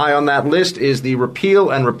keep. And high on that list is the repeal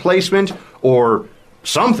and replacement, or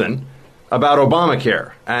something, about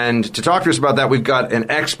Obamacare. And to talk to us about that, we've got an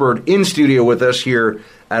expert in studio with us here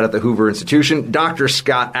at the Hoover Institution, Dr.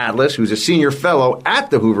 Scott Atlas, who's a senior fellow at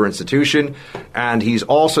the Hoover Institution, and he's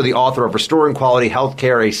also the author of Restoring Quality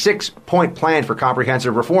Healthcare, a 6-point plan for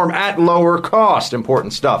comprehensive reform at lower cost.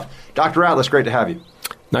 Important stuff. Dr. Atlas, great to have you.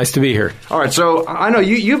 Nice to be here. All right, so I know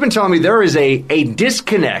you've been telling me there is a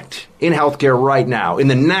disconnect in healthcare right now, in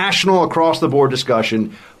the national, across-the-board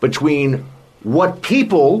discussion between what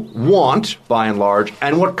people want, by and large,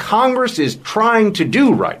 and what Congress is trying to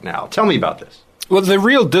do right now. Tell me about this. Well, the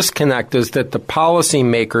real disconnect is that the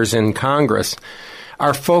policymakers in Congress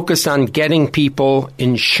are focused on getting people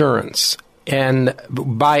insurance, and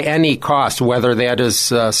by any cost, whether that is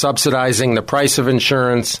subsidizing the price of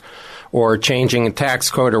insurance or changing a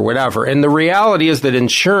tax code or whatever. And the reality is that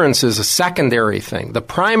insurance is a secondary thing. The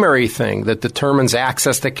primary thing that determines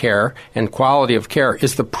access to care and quality of care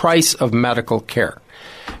is the price of medical care.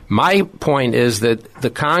 My point is that the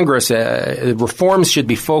Congress reforms should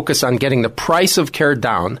be focused on getting the price of care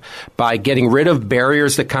down by getting rid of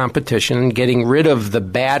barriers to competition and getting rid of the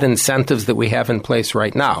bad incentives that we have in place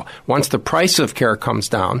right now. Once the price of care comes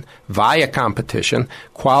down via competition,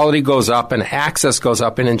 quality goes up and access goes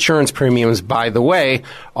up, and insurance premiums, by the way,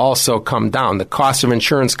 also come down. The cost of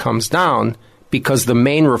insurance comes down because the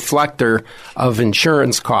main reflector of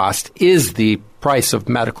insurance cost is the price of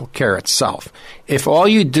medical care itself. If all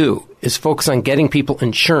you do is focus on getting people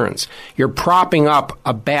insurance, you're propping up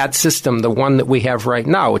a bad system, the one that we have right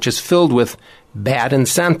now, which is filled with bad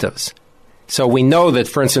incentives. So we know that,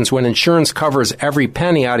 for instance, when insurance covers every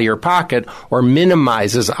penny out of your pocket or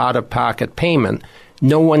minimizes out-of-pocket payment,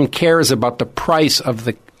 no one cares about the price of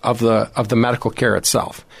the medical care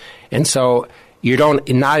itself. And so you don't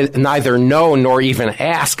neither know nor even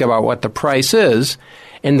ask about what the price is,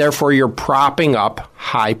 and therefore you're propping up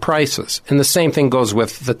high prices. And the same thing goes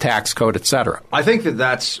with the tax code, et cetera. I think that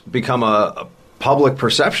that's become a public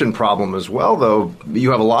perception problem as well, though.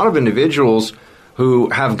 You have a lot of individuals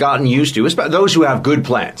who have gotten used to, especially those who have good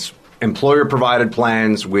plans, employer-provided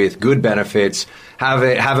plans with good benefits, have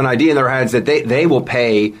an idea in their heads that they will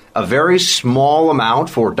pay a very small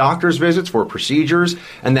amount for doctor's visits, for procedures,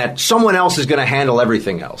 and that someone else is going to handle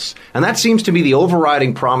everything else. And that seems to be the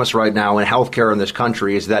overriding promise right now in healthcare in this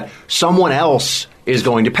country, is that someone else is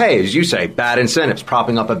going to pay. As you say, bad incentives,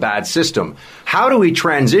 propping up a bad system. How do we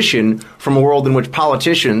transition from a world in which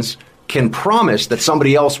politicians can promise that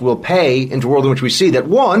somebody else will pay into a world in which we see that,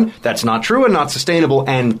 one, that's not true and not sustainable,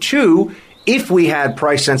 and two, if we had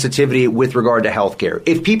price sensitivity with regard to health care,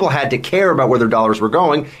 if people had to care about where their dollars were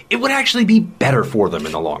going, it would actually be better for them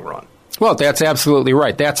in the long run. Well, that's absolutely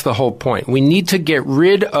right. That's the whole point. We need to get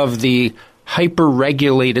rid of the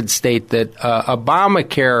hyper-regulated state that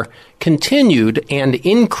Obamacare continued and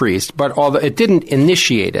increased, but although it didn't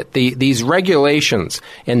initiate it, these regulations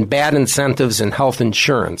and bad incentives in health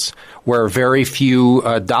insurance, where very few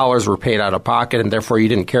dollars were paid out of pocket and therefore you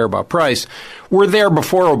didn't care about price, were there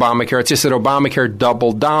before Obamacare. It's just that Obamacare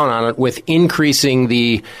doubled down on it with increasing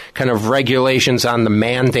the kind of regulations on the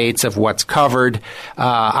mandates of what's covered,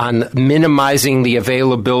 on minimizing the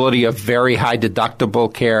availability of very high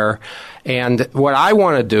deductible care. And what I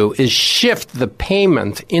want to do is shift the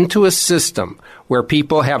payment into a system where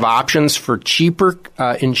people have options for cheaper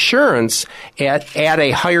insurance at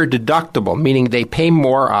a higher deductible, meaning they pay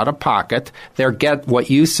more out of pocket. They get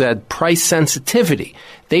what you said, price sensitivity.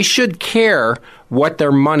 They should care what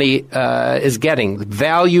their money is getting.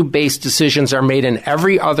 Value-based decisions are made in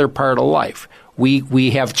every other part of life.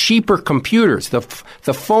 We have cheaper computers. The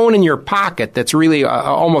phone in your pocket that's really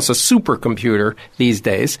almost a supercomputer these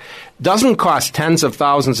days doesn't cost tens of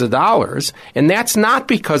thousands of dollars, and that's not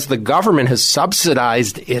because the government has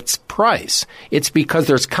subsidized its price. It's because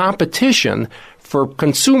there's competition for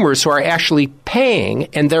consumers who are actually paying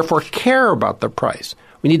and therefore care about the price.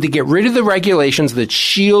 We need to get rid of the regulations that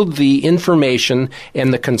shield the information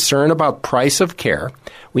and the concern about price of care.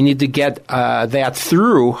 We need to get that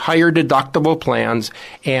through higher deductible plans,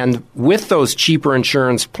 and with those cheaper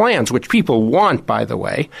insurance plans, which people want, by the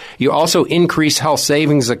way, you also increase health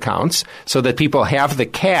savings accounts so that people have the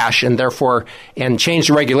cash and change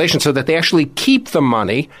the regulations so that they actually keep the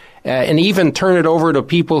money and even turn it over to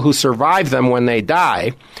people who survive them when they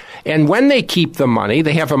die. And when they keep the money,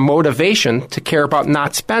 they have a motivation to care about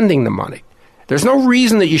not spending the money. There's no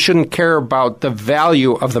reason that you shouldn't care about the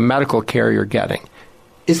value of the medical care you're getting.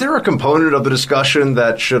 Is there a component of the discussion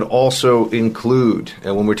that should also include,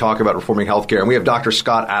 when we talk about reforming healthcare, and we have Dr.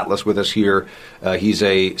 Scott Atlas with us here. He's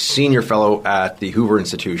a senior fellow at the Hoover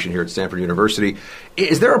Institution here at Stanford University.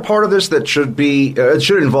 Is there a part of this that should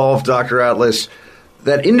involve, Dr. Atlas,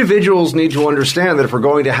 that individuals need to understand that if we're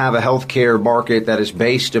going to have a healthcare market that is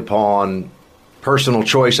based upon personal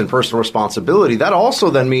choice and personal responsibility, that also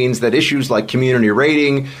then means that issues like community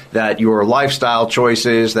rating, that your lifestyle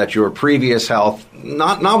choices, that your previous health,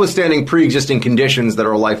 notwithstanding pre-existing conditions that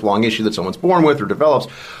are a lifelong issue that someone's born with or develops,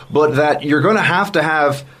 but that you're going to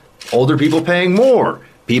have older people paying more,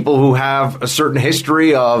 people who have a certain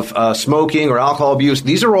history of smoking or alcohol abuse.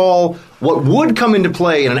 These are all what would come into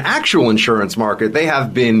play in an actual insurance market. They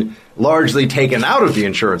have been largely taken out of the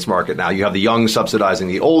insurance market now. You have the young subsidizing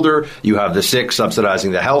the older. You have the sick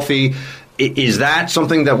subsidizing the healthy. Is that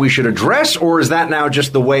something that we should address, or is that now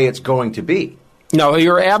just the way it's going to be? No,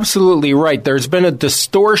 you're absolutely right. There's been a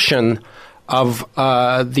distortion of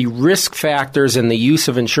the risk factors and the use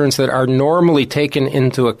of insurance that are normally taken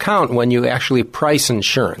into account when you actually price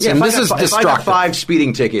insurance. Yeah, and this is destructive. If I got 5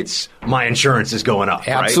 speeding tickets, my insurance is going up.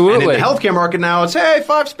 Absolutely. Right? And in the healthcare market now, it's, hey,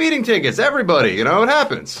 5 speeding tickets, everybody, it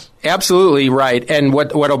happens. Absolutely right. And what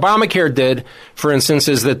Obamacare did, for instance,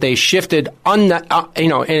 is that they shifted, in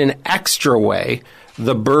an extra way,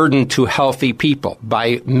 the burden to healthy people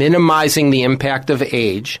by minimizing the impact of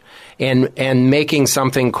age and making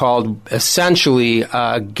something called essentially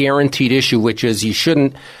a guaranteed issue, which is you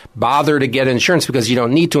shouldn't bother to get insurance because you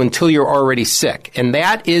don't need to until you're already sick. And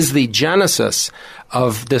that is the genesis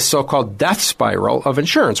of this so-called death spiral of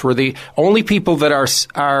insurance, where the only people that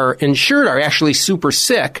are insured are actually super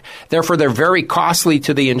sick. Therefore, they're very costly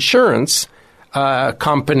to the insurance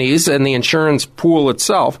companies and the insurance pool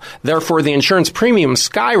itself. Therefore, the insurance premiums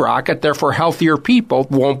skyrocket. Therefore, healthier people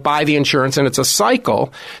won't buy the insurance, and it's a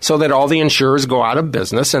cycle so that all the insurers go out of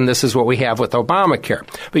business. And this is what we have with Obamacare.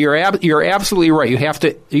 But you're absolutely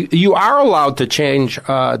right. You are allowed to change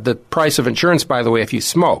the price of insurance, by the way, if you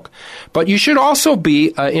smoke. But you should also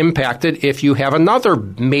be impacted if you have another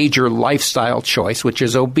major lifestyle choice, which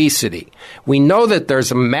is obesity. We know that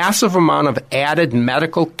there's a massive amount of added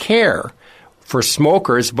medical care for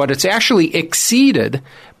smokers, but it's actually exceeded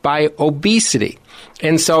by obesity.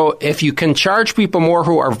 And so if you can charge people more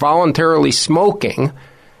who are voluntarily smoking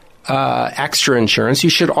extra insurance, you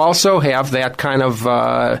should also have that kind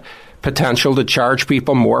of potential to charge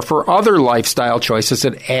people more for other lifestyle choices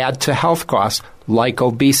that add to health costs, like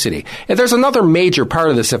obesity. And there's another major part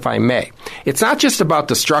of this, if I may. It's not just about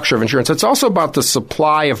the structure of insurance. It's also about the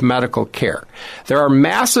supply of medical care. There are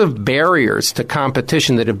massive barriers to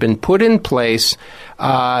competition that have been put in place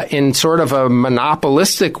in sort of a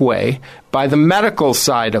monopolistic way by the medical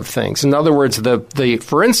side of things. In other words,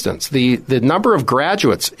 for instance, the number of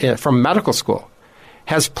graduates from medical school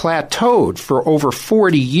has plateaued for over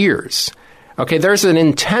 40 years. Okay, there's an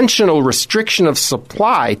intentional restriction of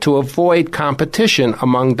supply to avoid competition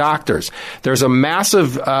among doctors. There's a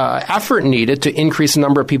massive effort needed to increase the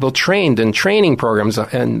number of people trained in training programs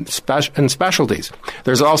and specialties.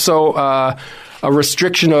 There's also a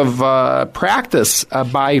restriction of practice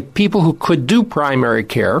by people who could do primary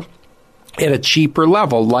care at a cheaper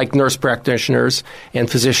level, like nurse practitioners and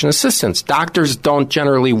physician assistants. Doctors don't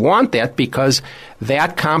generally want that because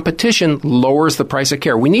that competition lowers the price of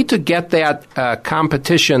care. We need to get that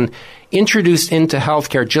competition introduced into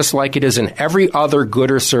healthcare just like it is in every other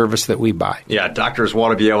good or service that we buy. Yeah, doctors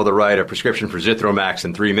want to be able to write a prescription for Zithromax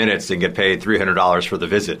in 3 minutes and get paid $300 for the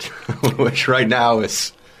visit, which right now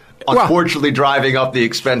is unfortunately driving up the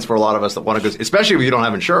expense for a lot of us that want to go, especially if you don't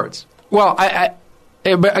have insurance. Well,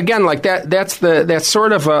 but again, like that's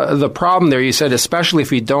sort of the problem there. You said, especially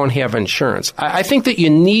if you don't have insurance. I think that you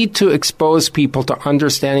need to expose people to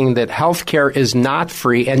understanding that healthcare is not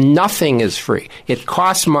free and nothing is free. It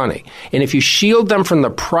costs money. And if you shield them from the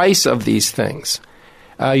price of these things,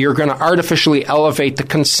 you're going to artificially elevate the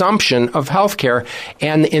consumption of healthcare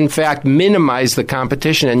and, in fact, minimize the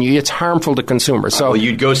competition, and it's harmful to consumers. So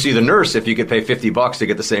you'd go see the nurse if you could pay $50 to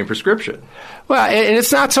get the same prescription. Well, and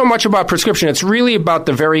it's not so much about prescription. It's really about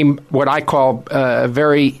the what I call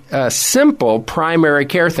very simple primary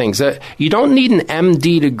care things. You don't need an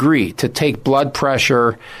MD degree to take blood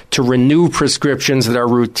pressure, to renew prescriptions that are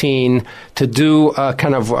routine, to do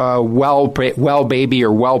kind of well baby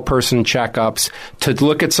or well person checkups, to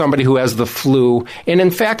look at somebody who has the flu. And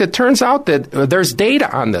in fact, it turns out that there's data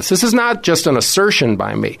on this. This is not just an assertion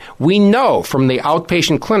by me. We know from the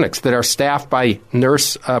outpatient clinics that are staffed by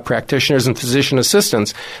nurse practitioners and physician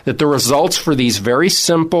assistants that the results for these very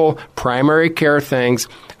simple primary care things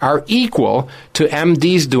are equal to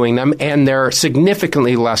MDs doing them, and they're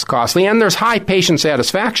significantly less costly, and there's high patient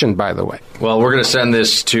satisfaction, by the way. Well, we're going to send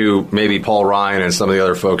this to maybe Paul Ryan and some of the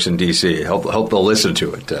other folks in D.C. Hope they'll listen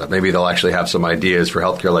to it. Maybe they'll actually have some ideas for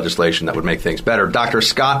healthcare legislation that would make things better. Dr.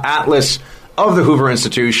 Scott Atlas of the Hoover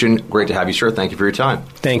Institution, great to have you, sir. Thank you for your time.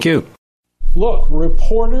 Thank you. Look,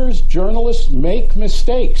 reporters, journalists make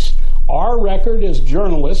mistakes. Our record as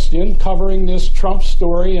journalists in covering this Trump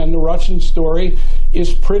story and the Russian story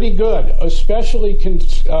is pretty good, especially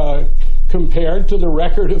compared to the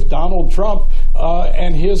record of Donald Trump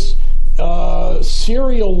and his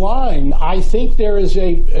serial lying. I think there is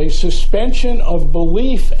a suspension of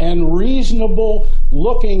belief and reasonable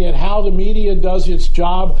looking at how the media does its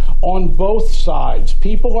job on both sides.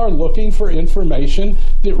 People are looking for information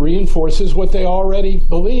that reinforces what they already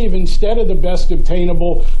believe instead of the best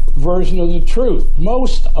obtainable version of the truth.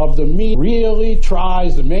 Most of the media really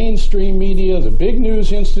tries, the mainstream media, the big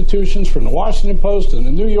news institutions from the Washington Post and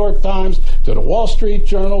the New York Times to the Wall Street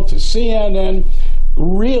Journal to CNN,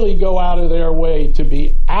 really go out of their way to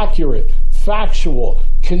be accurate, factual,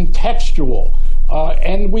 contextual.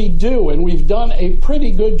 And we do, and we've done a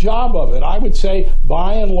pretty good job of it. I would say,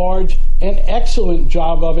 by and large, an excellent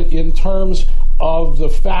job of it in terms of the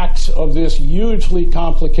facts of this hugely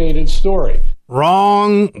complicated story.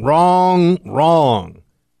 Wrong.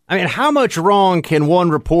 I mean, how much wrong can one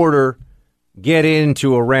reporter get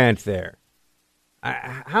into a rant there?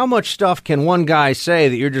 How much stuff can one guy say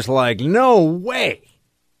that you're just like, no way?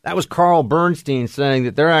 That was Carl Bernstein saying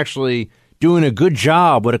that they're actually doing a good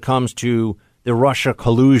job when it comes to the Russia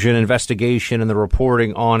collusion investigation and the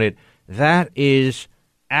reporting on it. That is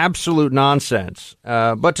absolute nonsense.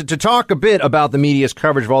 But to talk a bit about the media's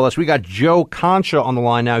coverage of all this, we got Joe Concha on the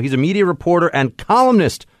line now. He's a media reporter and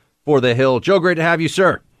columnist for The Hill. Joe, great to have you,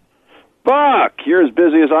 sir. Buck, you're as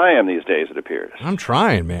busy as I am these days, it appears. I'm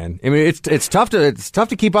trying, man. I mean, it's tough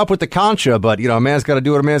to keep up with the Concha, but you know, a man's got to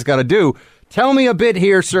do what a man's got to do. Tell me a bit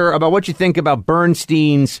here, sir, about what you think about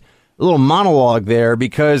Bernstein's little monologue there,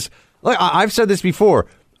 because look, I've said this before.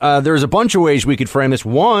 There's a bunch of ways we could frame this.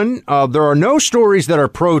 One, there are no stories that are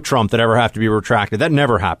pro-Trump that ever have to be retracted. That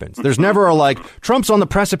never happens. There's never a, like, Trump's on the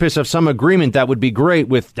precipice of some agreement that would be great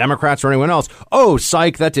with Democrats or anyone else. Oh,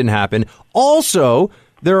 psych, that didn't happen. Also,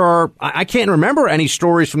 there are, I can't remember any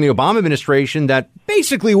stories from the Obama administration that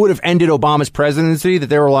basically would have ended Obama's presidency that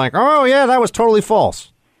they were like, oh, yeah, that was totally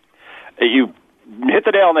false. You hit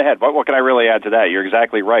the nail on the head. What can I really add to that? You're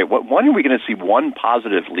exactly right. When are we going to see one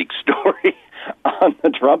positive leak story on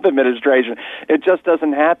the Trump administration? It just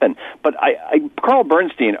doesn't happen. But Carl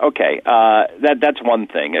Bernstein, okay, that's one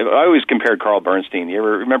thing. I always compared Carl Bernstein. You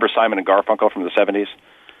ever remember Simon and Garfunkel from the 70s?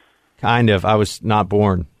 Kind of. I was not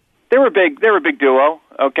born. They were a big duo,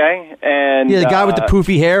 okay? And yeah, the guy with the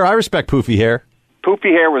poofy hair. I respect poofy hair.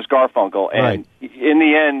 Poofy hair was Garfunkel, and right. In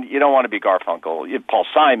the end, you don't want to be Garfunkel. Paul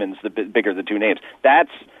Simon's the bigger of the two names.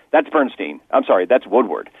 That's Bernstein. I'm sorry, that's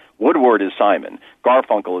Woodward. Woodward is Simon.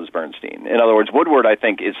 Garfunkel is Bernstein. In other words, Woodward, I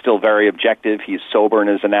think, is still very objective. He's sober in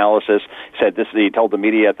his analysis. He told the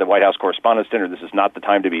media at the White House Correspondents' Dinner, this is not the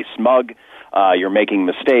time to be smug. You're making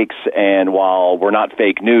mistakes, and while we're not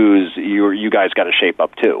fake news, you guys got to shape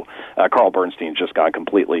up too. Carl Bernstein's just gone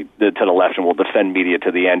completely to the left and will defend media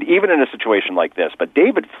to the end, even in a situation like this. But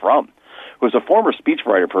David Frum, who's a former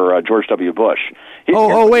speechwriter for George W. Bush.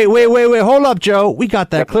 Wait. Hold up, Joe. We got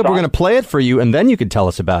that clip. We're going to play it for you, and then you can tell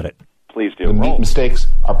us about it. Please do. Mistakes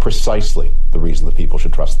are precisely the reason that people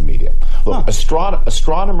should trust the media. Look,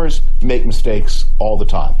 astronomers make mistakes all the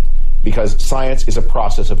time because science is a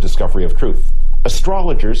process of discovery of truth.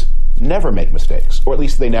 Astrologers never make mistakes, or at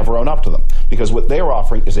least they never own up to them, because what they are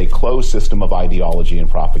offering is a closed system of ideology and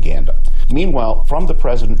propaganda. Meanwhile, from the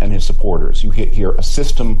president and his supporters, you hear a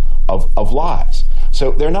system of lies.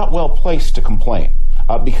 So they're not well placed to complain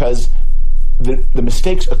because the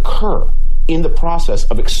mistakes occur in the process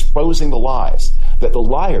of exposing the lies, that the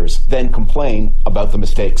liars then complain about the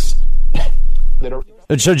mistakes that are...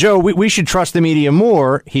 So, Joe, we should trust the media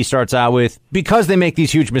more, he starts out with, because they make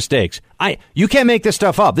these huge mistakes. You can't make this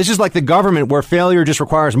stuff up. This is like the government where failure just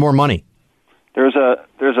requires more money. There's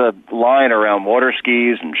a line around water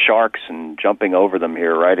skis and sharks and jumping over them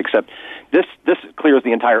here, right? Except this clears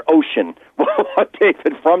the entire ocean, what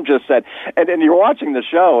David Frum just said. And you're watching the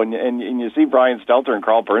show, and you see Brian Stelter and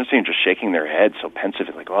Carl Bernstein just shaking their heads so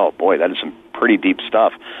pensively, like, oh, boy, that is some pretty deep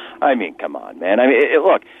stuff. I mean, come on, man. I mean,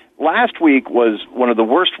 look, last week was one of the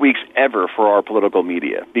worst weeks ever for our political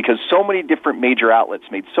media because so many different major outlets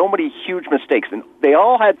made so many huge mistakes, and they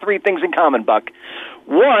all had three things in common, Buck.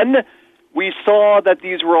 One, we saw that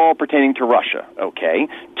these were all pertaining to Russia, okay?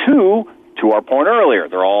 Two, to our point earlier,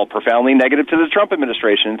 they're all profoundly negative to the Trump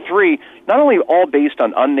administration. And three, not only all based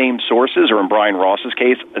on unnamed sources, or in Brian Ross's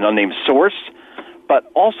case, an unnamed source, but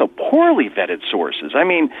also poorly vetted sources. I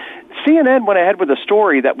mean, CNN went ahead with a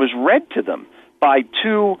story that was read to them by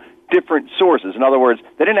two different sources. In other words,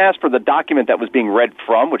 they didn't ask for the document that was being read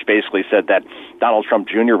from, which basically said that Donald Trump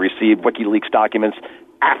Jr. received WikiLeaks documents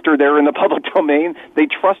after they're in the public domain. They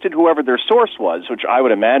trusted whoever their source was, which I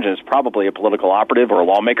would imagine is probably a political operative or a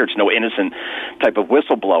lawmaker. It's no innocent type of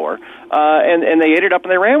whistleblower. And they ate it up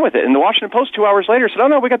and they ran with it. And the Washington Post 2 hours later said, oh,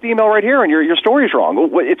 no, we got the email right here and your story's wrong.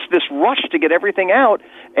 It's this rush to get everything out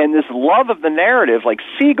and this love of the narrative, like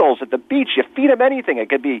seagulls at the beach. You feed them anything. It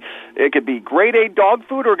could be grade A dog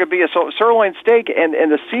food or it could be a sirloin steak. And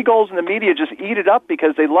the seagulls in the media just eat it up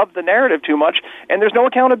because they love the narrative too much. And there's no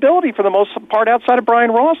accountability for the most part outside of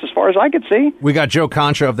Brian Ross, as far as I could see. We got Joe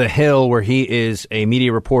Concha of The Hill, where he is a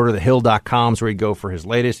media reporter. TheHill.com is where you go for his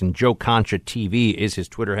latest, and Joe Concha TV is his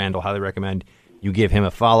Twitter handle. Highly recommend you give him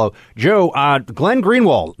a follow. Joe, Glenn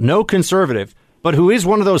Greenwald, no conservative, but who is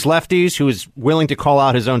one of those lefties who is willing to call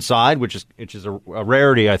out his own side, which is a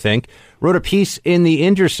rarity, I think, wrote a piece in The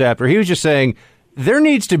Intercept where he was just saying there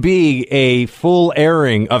needs to be a full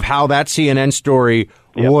airing of how that CNN story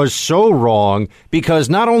was so wrong, because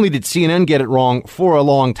not only did CNN get it wrong for a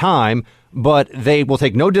long time, but they will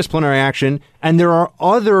take no disciplinary action. And there are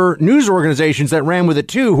other news organizations that ran with it,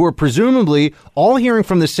 too, who are presumably all hearing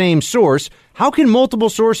from the same source. How can multiple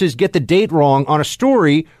sources get the date wrong on a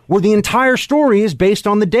story where the entire story is based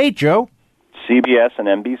on the date, Joe? CBS and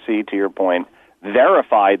NBC, to your point,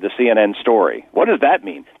 verified the CNN story. What does that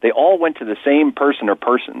mean? They all went to the same person or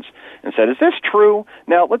persons and said, is this true?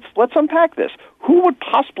 Now, let's unpack this. Who would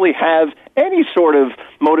possibly have any sort of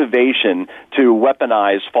motivation to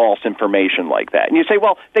weaponize false information like that? And you say,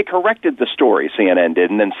 well, they corrected the story, CNN did,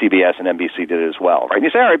 and then CBS and NBC did it as well, right? And you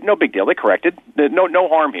say, all right, no big deal. They corrected. No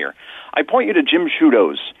harm here. I point you to Jim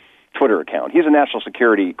Sciutto's Twitter account. He's a national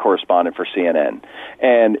security correspondent for CNN,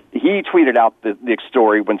 and he tweeted out the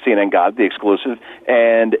story when CNN got the exclusive,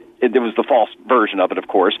 and it was the false version of it, of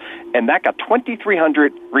course, and that got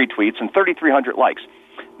 2,300 retweets and 3,300 likes.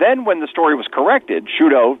 Then when the story was corrected,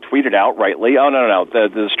 Sciutto tweeted out rightly, oh, no,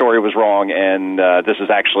 the story was wrong, and this is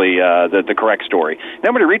actually the correct story.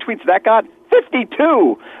 Then when he retweets that got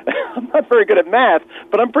 52. I'm not very good at math,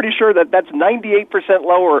 but I'm pretty sure that's 98%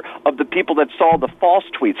 lower of the people that saw the false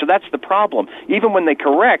tweet. So that's the problem. Even when they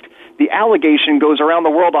correct, the allegation goes around the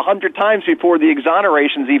world 100 times before the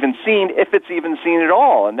exoneration's even seen, if it's even seen at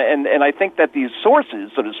all. And I think that these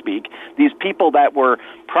sources, so to speak, these people that were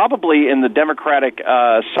probably in the Democratic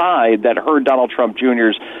side that heard Donald Trump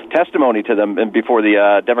Jr.'s testimony to them and before the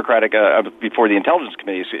before the Intelligence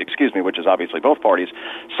Committee, which is obviously both parties,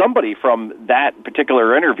 somebody from that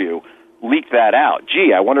particular interview leaked that out.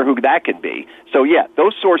 Gee, I wonder who that could be. So, yeah,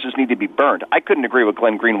 those sources need to be burned. I couldn't agree with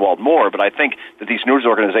Glenn Greenwald more, but I think that these news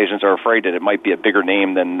organizations are afraid that it might be a bigger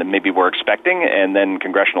name than maybe we're expecting, and then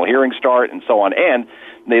congressional hearings start and so on. And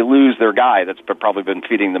they lose their guy that's probably been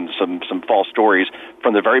feeding them some false stories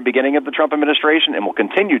from the very beginning of the Trump administration, and will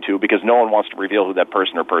continue to, because no one wants to reveal who that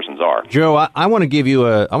person or persons are. Joe, I want to give you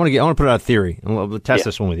I want to put out a theory, and we'll test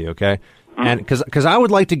this one with you, okay? And because I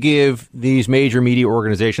would like to give these major media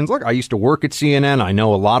organizations, look, I used to work at CNN. I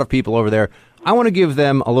know a lot of people over there. I want to give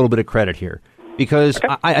them a little bit of credit here, because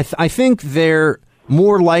I think they're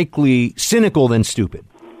more likely cynical than stupid.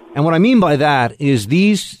 And what I mean by that is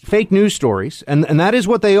these fake news stories, and that is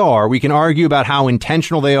what they are. We can argue about how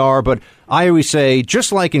intentional they are, but I always say,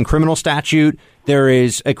 just like in criminal statute, there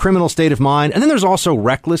is a criminal state of mind, and then there's also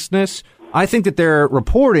recklessness. I think that their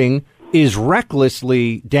reporting is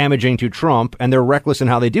recklessly damaging to Trump, and they're reckless in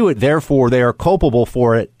how they do it. Therefore, they are culpable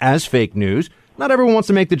for it as fake news. Not everyone wants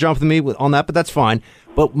to make the jump with me on that, but that's fine.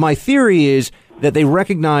 But my theory is that they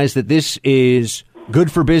recognize that this is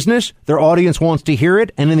good for business. Their audience wants to hear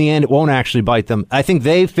it, and in the end, it won't actually bite them. I think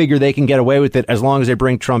they figure they can get away with it as long as they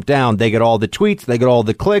bring Trump down. They get all the tweets, they get all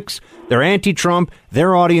the clicks. They're anti-Trump.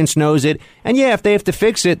 Their audience knows it. And yeah, if they have to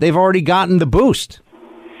fix it, they've already gotten the boost.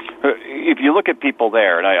 If you look at people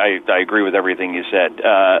there, and I agree with everything you said,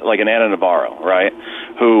 like an Ana Navarro, right,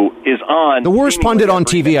 who is on... The worst pundit on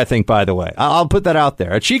TV, I think, by the way. I'll put that out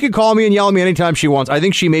there. She could call me and yell at me anytime she wants. I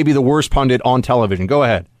think she may be the worst pundit on television. Go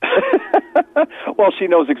ahead. Well, she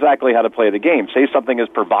knows exactly how to play the game. Say something as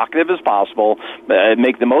provocative as possible,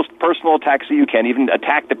 make the most personal attacks that you can, even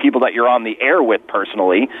attack the people that you're on the air with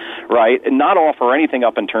personally, right, and not offer anything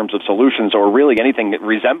up in terms of solutions or really anything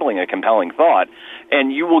resembling a compelling thought,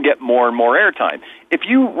 and you will get more and more airtime. If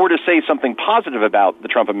you were to say something positive about the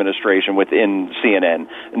Trump administration within CNN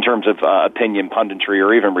in terms of opinion, punditry,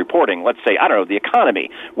 or even reporting, let's say, I don't know, the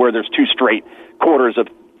economy, where there's 2 straight quarters of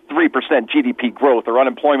 3% GDP growth, or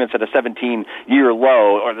unemployment's at a 17-year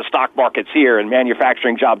low, or the stock market's here and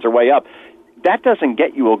manufacturing jobs are way up, that doesn't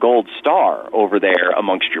get you a gold star over there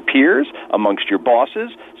amongst your peers, amongst your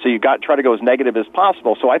bosses. So you got try to go as negative as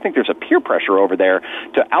possible. So I think there's a peer pressure over there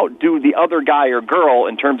to outdo the other guy or girl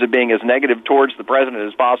in terms of being as negative towards the president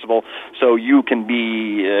as possible, so you can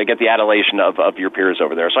be get the adulation of your peers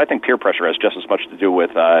over there. So I think peer pressure has just as much to do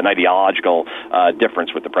with an ideological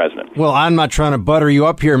difference with the president. Well, I'm not trying to butter you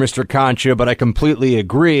up here, Mr. Concha, but I completely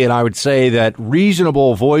agree, and I would say that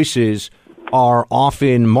reasonable voices are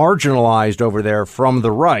often marginalized over there from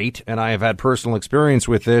the right, and I have had personal experience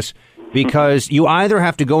with this, because you either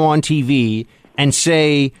have to go on TV and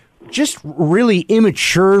say just really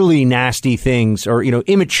immaturely nasty things, or,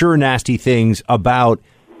 immature nasty things about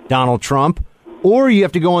Donald Trump, or you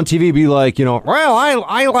have to go on TV and be like, well,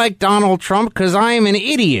 I like Donald Trump because I'm an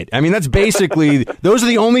idiot. I mean, that's basically, those are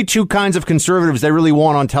the only two kinds of conservatives they really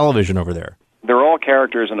want on television over there. They're all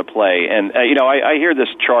characters in a play, and I hear this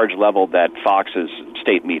charge leveled at Fox's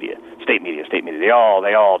state media. They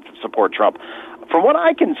all support Trump. From what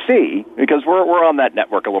I can see, because we're on that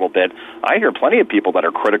network a little bit, I hear plenty of people that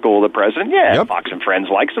are critical of the president. Yeah, yep. Fox and Friends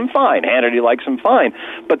likes him, fine. Hannity likes him, fine.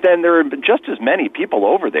 But then there are just as many people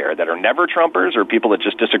over there that are never Trumpers, or people that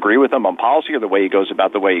just disagree with him on policy or the way he goes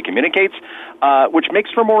about the way he communicates, which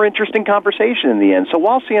makes for more interesting conversation in the end. So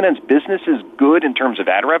while CNN's business is good in terms of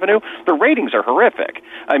ad revenue, the ratings are horrific.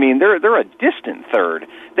 I mean, they're a distant third.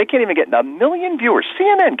 They can't even get 1 million viewers.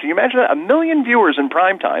 CNN, can you imagine that? 1 million viewers in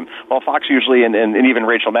prime time, while Fox usually and even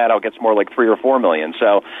Rachel Maddow gets more like 3 or 4 million.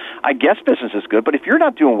 So I guess business is good, but if you're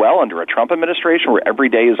not doing well under a Trump administration where every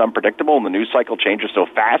day is unpredictable and the news cycle changes so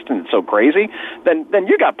fast and it's so crazy, then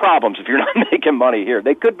you got problems if you're not making money here.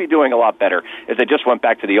 They could be doing a lot better if they just went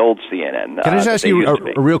back to the old CNN. Can I just ask you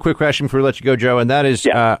a real quick question before we let you go, Joe? And that is,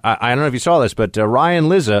 I don't know if you saw this, but Ryan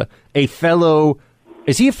Lizza,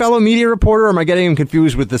 is he a fellow media reporter, or am I getting him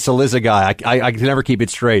confused with the Saliza guy? I can never keep it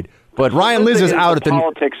straight. But Ryan Lizza's out at the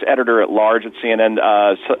politics editor at large at CNN.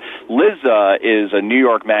 Lizza is a New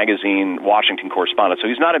York Magazine Washington correspondent, so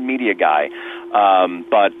he's not a media guy.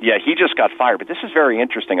 But yeah, he just got fired. But this is very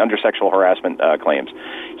interesting under sexual harassment claims.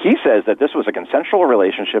 He says that this was a consensual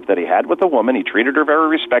relationship that he had with a woman. He treated her very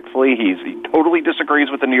respectfully. He totally disagrees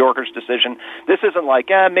with the New Yorker's decision. This isn't like,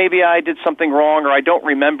 maybe I did something wrong or I don't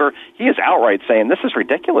remember. He is outright saying, this is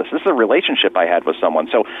ridiculous. This is a relationship I had with someone.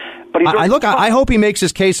 So, but I hope he makes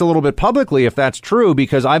his case a little bit publicly if that's true,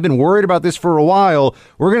 because I've been worried about this for a while.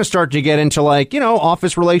 We're going to start to get into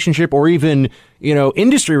office relationship or even,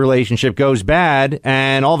 industry relationship goes bad,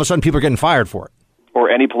 and all of a sudden people are getting fired for it. Or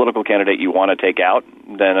any political candidate you want to take out,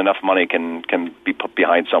 then enough money can be put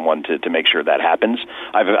behind someone to make sure that happens.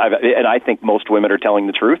 And I think most women are telling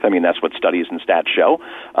the truth. I mean, that's what studies and stats show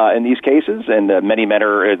in these cases. And many men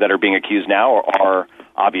that are being accused now are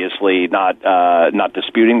obviously not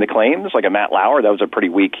disputing the claims, like a Matt Lauer. That was a pretty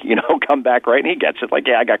weak, comeback, right? And he gets it. Like,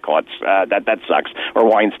 yeah, I got caught. That sucks. Or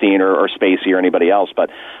Weinstein or Spacey or anybody else.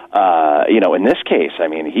 But, in this case, I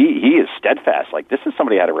mean, he is steadfast. Like, this is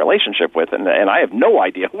somebody I had a relationship with, and I have no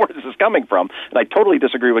idea where this is coming from. And I totally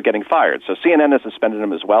disagree with getting fired. So CNN has suspended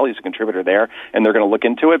him as well. He's a contributor there, and they're going to look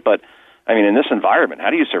into it. But, I mean, in this environment,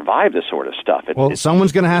 how do you survive this sort of stuff?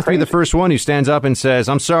 Someone's going to have to be the first one who stands up and says,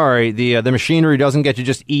 I'm sorry, the machinery doesn't get to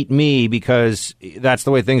just eat me because that's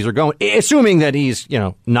the way things are going. Assuming that he's,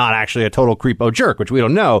 not actually a total creepo jerk, which we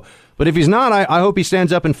don't know. But if he's not, I hope he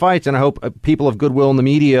stands up and fights, and I hope people of goodwill in the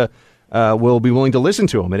media will be willing to listen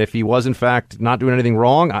to him. And if he was, in fact, not doing anything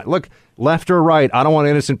wrong, look, left or right, I don't want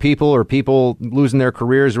innocent people or people losing their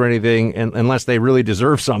careers or anything unless they really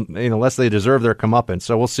deserve something, unless they deserve their comeuppance.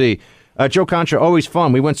 So we'll see. Joe Concha, always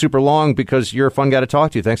fun. We went super long because you're a fun guy to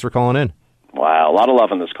talk to. Thanks for calling in. Wow, a lot of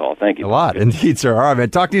love on this call. Thank you. A lot, indeed, sir. All right, man.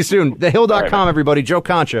 Talk to you soon. TheHill.com, everybody. Joe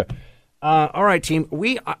Concha. All right, team.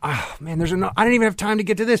 I didn't even have time to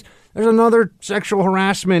get to this. There's another sexual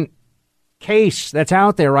harassment case that's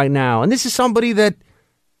out there right now. And this is somebody that,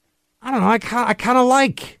 I don't know, I kind of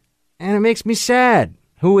like. And it makes me sad.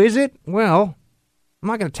 Who is it? Well, I'm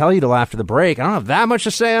not going to tell you till after the break. I don't have that much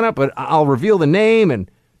to say on it, but I'll reveal the name.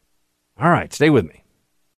 And all right, stay with me.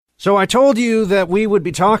 So I told you that we would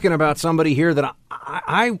be talking about somebody here that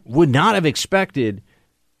I would not have expected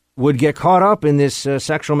would get caught up in this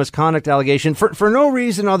sexual misconduct allegation for no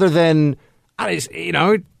reason other than,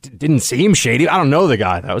 it didn't seem shady. I don't know the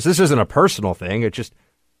guy, though. This isn't a personal thing.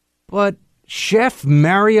 But Chef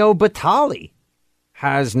Mario Batali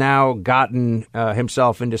has now gotten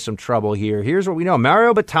himself into some trouble here. Here's what we know.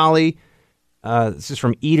 Mario Batali, this is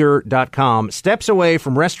from Eater.com, steps away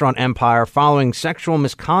from restaurant empire following sexual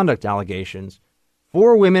misconduct allegations.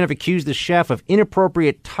 4 women have accused the chef of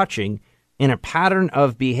inappropriate touching in a pattern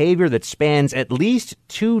of behavior that spans at least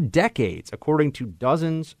 2 decades, according to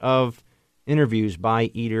dozens of interviews by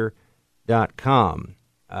Eater.com.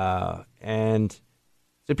 And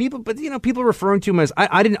so people are referring to him as,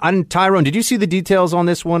 I didn't, Tyrone, did you see the details on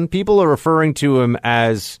this one? People are referring to him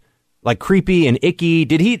as like creepy and icky.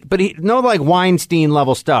 No like Weinstein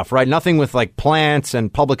level stuff, right? Nothing with like plants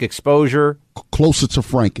and public exposure. Closer to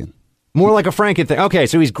Franken. More like a Franken thing. Okay,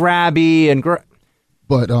 so he's grabby and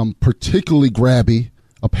but particularly grabby,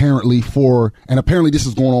 apparently this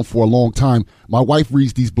is going on for a long time. My wife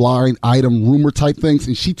reads these blind item rumor type things,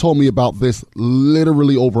 and she told me about this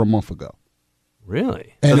literally over a month ago.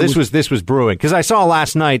 Really? And so this was brewing. Because I saw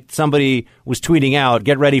last night somebody was tweeting out,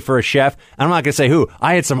 get ready for a chef. And I'm not going to say who.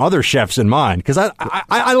 I had some other chefs in mind. Because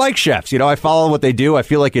I like chefs. I follow what they do. I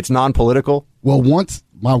feel like it's non-political. Well, once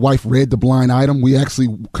my wife read the blind item, we actually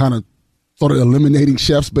kind of started eliminating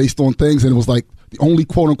chefs based on things. And it was like the only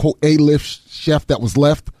quote-unquote A-list chef that was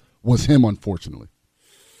left was him, unfortunately.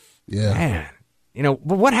 Yeah. Man.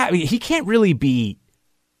 But what happened? He can't really be...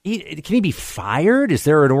 Can he be fired? Is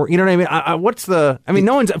there you know what I mean?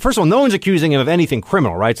 No one's accusing him of anything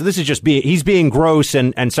criminal, right? So this is just he's being gross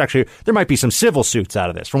and sexually. There might be some civil suits out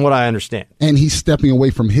of this, from what I understand. And he's stepping away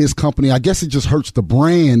from his company. I guess it just hurts the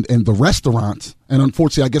brand and the restaurants, and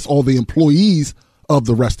unfortunately, I guess all the employees of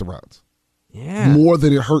the restaurants. Yeah. More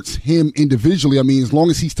than it hurts him individually. I mean, as long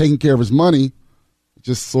as he's taking care of his money,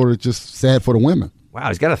 just sad for the women. Wow,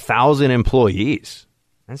 he's got 1,000 employees.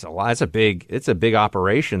 That's a lot. It's a big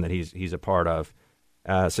operation that he's a part of.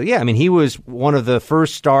 So yeah, I mean, he was one of the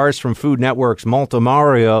first stars from Food Network's Malta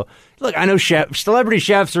Mario. Look, I know celebrity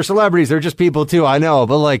chefs are celebrities; they're just people too. I know,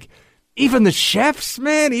 but like, even the chefs,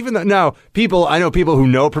 man. I know people who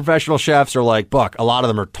know professional chefs are like, Buck. A lot of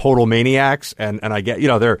them are total maniacs, and I get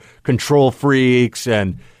they're control freaks,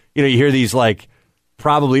 and you hear these like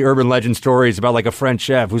probably urban legend stories about like a French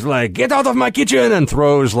chef who's like, get out of my kitchen, and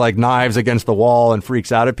throws like knives against the wall and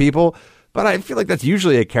freaks out at people. But I feel like that's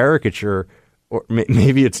usually a caricature, or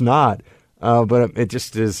maybe it's not. But it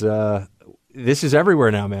just is. This is everywhere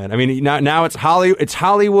now, man. I mean, now it's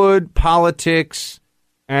Hollywood, politics,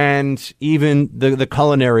 and even the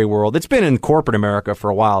culinary world. It's been in corporate America for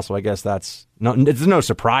a while, so I guess it's no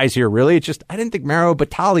surprise here, really. It's just I didn't think Mario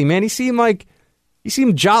Batali, man, he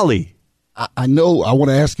seemed jolly. I know, I want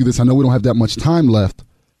to ask you this. I know we don't have that much time left.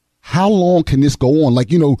 How long can this go on? Like,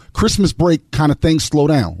 Christmas break kind of things slow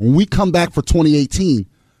down. When we come back for 2018,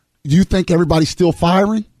 do you think everybody's still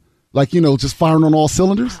firing? Like, just firing on all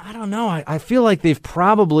cylinders? I don't know. I feel like they've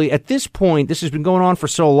probably, at this point, this has been going on for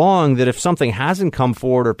so long that if something hasn't come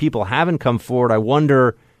forward or people haven't come forward, I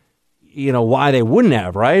wonder, why they wouldn't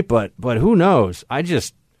have, right? But who knows?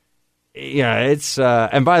 It's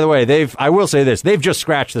and by the way, I will say this, they've just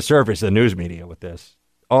scratched the surface of the news media with this.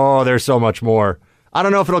 Oh, there's so much more. I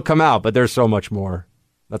don't know if it'll come out, but there's so much more.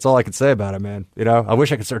 That's all I can say about it, man. I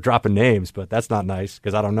wish I could start dropping names, but that's not nice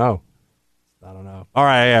because I don't know. All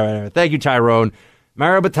right. Thank you, Tyrone.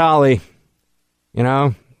 Mario Batali,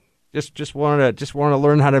 just wanted to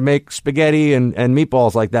learn how to make spaghetti and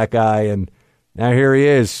meatballs like that guy, and now here he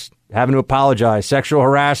is having to apologize. Sexual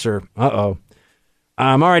harasser. Uh-oh.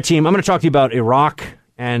 All right, team. I'm going to talk to you about Iraq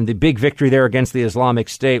and the big victory there against the Islamic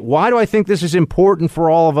State. Why do I think this is important for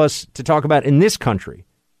all of us to talk about in this country?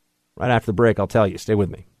 Right after the break, I'll tell you. Stay with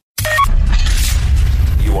me.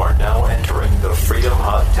 You are now entering the Freedom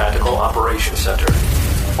Hut Tactical Operations Center.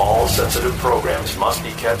 All sensitive programs must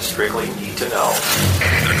be kept strictly need to know.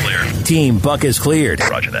 Clear. Team Buck is cleared.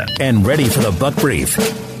 Roger that. And ready for the Buck Brief.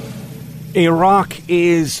 Iraq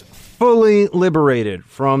is fully liberated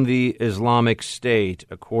from the Islamic State,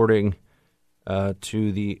 according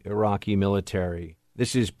to the Iraqi military.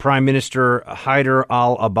 This is Prime Minister Haider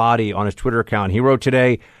al-Abadi on his Twitter account. He wrote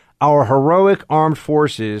today, "Our heroic armed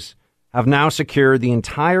forces have now secured the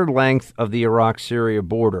entire length of the Iraq-Syria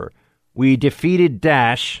border. We defeated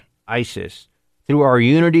Daesh, ISIS, through our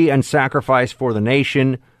unity and sacrifice for the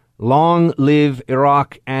nation. Long live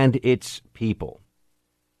Iraq and its people."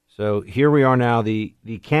 So here we are now. The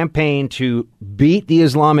campaign to beat the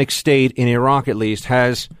Islamic State, in Iraq at least,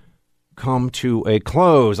 has come to a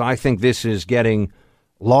close. I think this is getting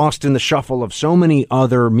lost in the shuffle of so many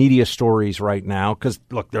other media stories right now because,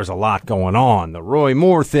 look, there's a lot going on. The Roy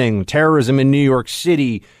Moore thing, terrorism in New York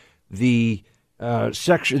City, the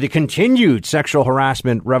continued sexual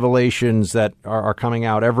harassment revelations that are coming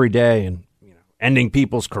out every day and ending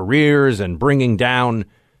people's careers and bringing down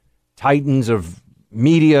titans of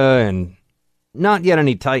media and not yet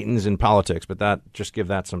any titans in politics, but just give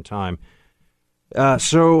that some time.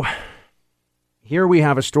 So here we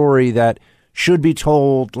have a story that should be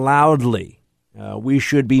told loudly. We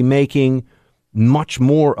should be making much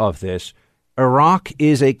more of this. Iraq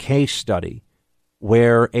is a case study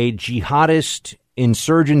where a jihadist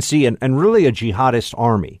insurgency and really a jihadist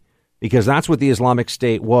army, because that's what the Islamic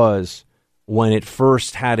State was when it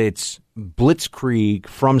first had its blitzkrieg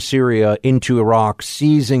from Syria into Iraq,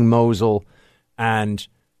 seizing Mosul and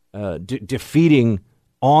defeating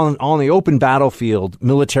on the open battlefield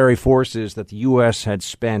military forces that the U.S. had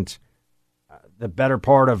spent the better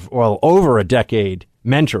part of, over a decade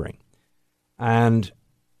mentoring. And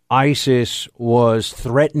ISIS was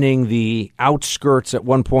threatening the outskirts at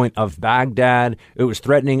one point of Baghdad. It was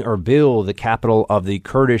threatening Erbil, the capital of the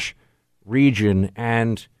Kurdish region.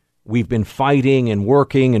 And we've been fighting and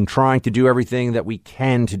working and trying to do everything that we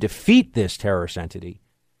can to defeat this terrorist entity,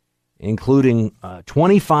 including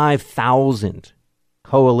 25,000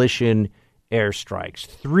 coalition airstrikes,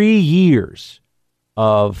 3 years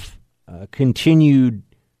of continued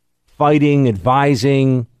fighting,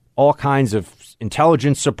 advising, all kinds of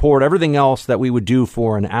intelligence support, everything else that we would do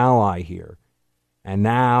for an ally here. And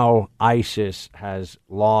now ISIS has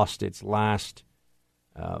lost its last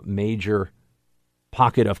major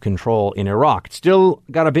pocket of control in Iraq. It's still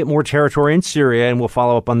got a bit more territory in Syria, and we'll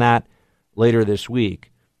follow up on that later this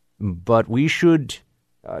week. But we should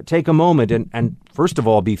take a moment and first of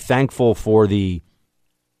all, be thankful for the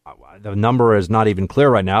number is not even clear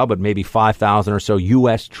right now, but maybe 5,000 or so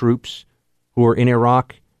U.S. troops who are in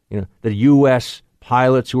Iraq. The U.S.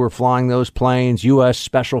 pilots who are flying those planes, U.S.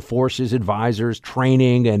 Special Forces advisors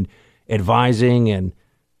training and advising and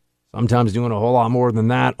sometimes doing a whole lot more than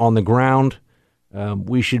that on the ground.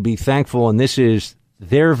 We should be thankful, and this is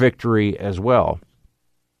their victory as well.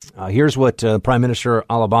 Here's what Prime Minister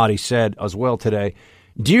al-Abadi said as well today.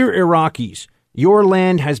 "Dear Iraqis, your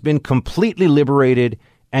land has been completely liberated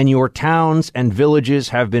and your towns and villages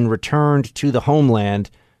have been returned to the homeland.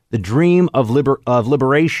 The dream of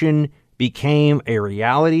liberation became a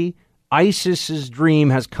reality. ISIS's dream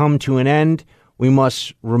has come to an end. We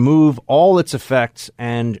must remove all its effects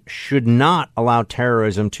and should not allow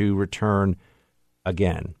terrorism to return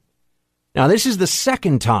again." Now, this is the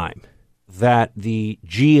second time that the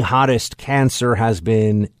jihadist cancer has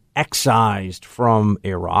been excised from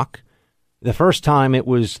Iraq. The first time it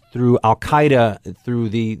was through al-Qaeda, through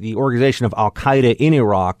the organization of al-Qaeda in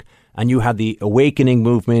Iraq, and you had the awakening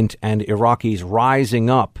movement and Iraqis rising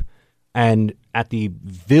up and at the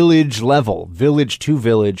village level, village to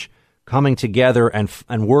village, coming together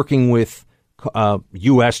and working with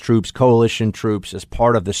U.S. troops, coalition troops as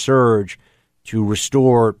part of the surge to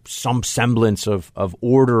restore some semblance of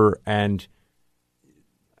order and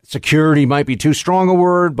security. Might be too strong a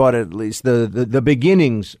word, but at least the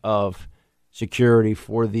beginnings of security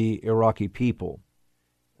for the Iraqi people.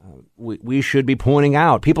 We should be pointing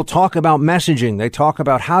out. People talk about messaging. They talk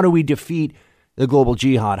about how do we defeat the global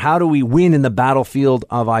jihad? How do we win in the battlefield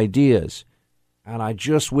of ideas? And I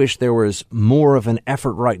just wish there was more of an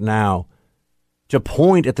effort right now to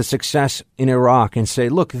point at the success in Iraq and say,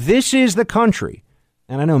 look, this is the country.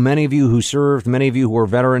 And I know many of you who served, many of you who are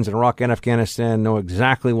veterans in Iraq and Afghanistan know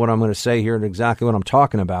exactly what I'm going to say here and exactly what I'm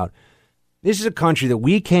talking about. This is a country that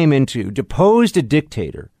we came into, deposed a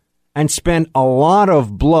dictator, and spent a lot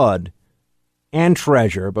of blood and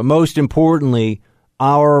treasure, but most importantly,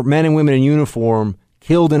 our men and women in uniform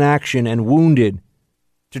killed in action and wounded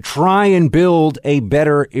to try and build a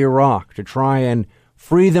better Iraq, to try and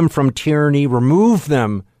free them from tyranny, remove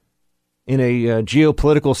them in a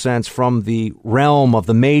geopolitical sense from the realm of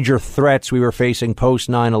the major threats we were facing post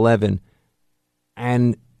 9/11.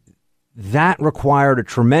 And that required a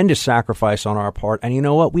tremendous sacrifice on our part. And you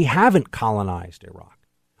know what? We haven't colonized Iraq.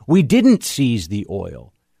 We didn't seize the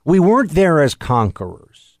oil. We weren't there as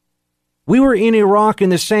conquerors. We were in Iraq in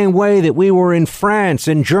the same way that we were in France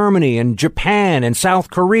and Germany and Japan and South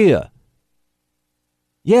Korea.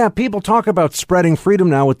 Yeah, people talk about spreading freedom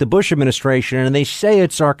now with the Bush administration, and they say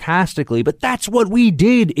it sarcastically, but that's what we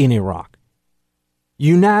did in Iraq.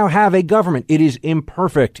 You now have a government. It is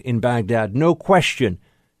imperfect in Baghdad, no question.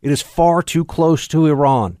 It is far too close to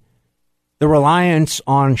Iran. The reliance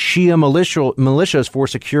on Shia militias for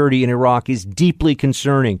security in Iraq is deeply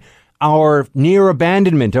concerning. Our near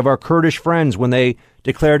abandonment of our Kurdish friends when they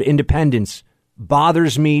declared independence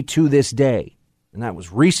bothers me to this day. And that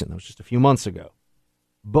was recent. That was just a few months ago.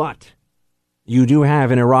 But you do have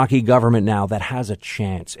an Iraqi government now that has a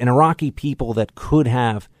chance, an Iraqi people that could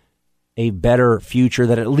have a better future,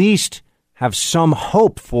 that at least have some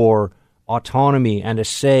hope for autonomy and a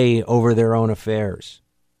say over their own affairs.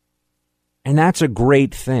 And that's a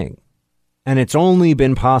great thing. And it's only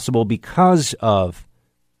been possible because of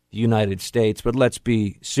the United States. But let's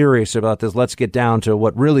be serious about this. Let's get down to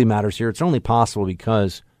what really matters here. It's only possible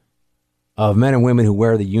because of men and women who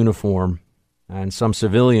wear the uniform and some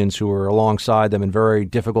civilians who are alongside them in very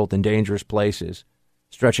difficult and dangerous places,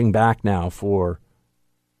 stretching back now for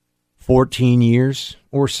 14 years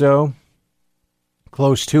or so,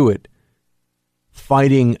 close to it,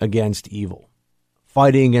 fighting against evil.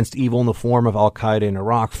 Fighting against evil in the form of al-Qaeda in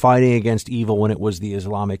Iraq, fighting against evil when it was the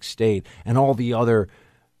Islamic State, and all the other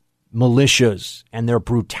militias and their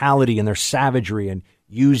brutality and their savagery, and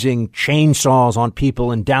using chainsaws on people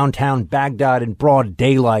in downtown Baghdad in broad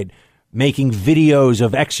daylight, making videos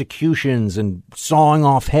of executions and sawing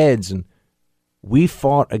off heads. And we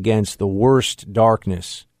fought against the worst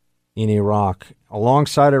darkness in Iraq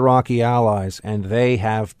alongside Iraqi allies, and they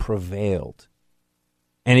have prevailed.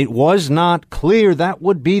 And it was not clear that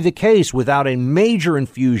would be the case without a major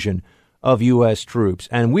infusion of U.S. troops.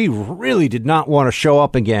 And we really did not want to show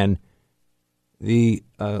up again, the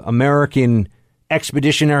American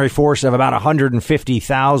expeditionary force of about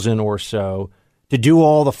 150,000 or so, to do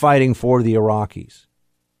all the fighting for the Iraqis.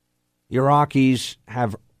 The Iraqis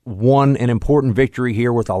have won an important victory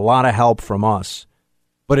here with a lot of help from us.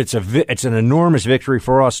 But it's an enormous victory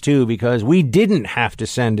for us, too, because we didn't have to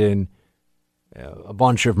send in a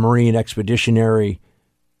bunch of Marine expeditionary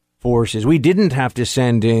forces. We didn't have to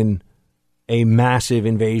send in a massive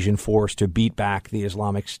invasion force to beat back the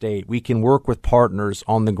Islamic State. We can work with partners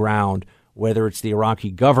on the ground, whether it's the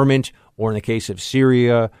Iraqi government or, in the case of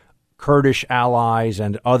Syria, Kurdish allies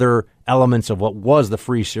and other elements of what was the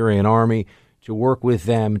Free Syrian Army, to work with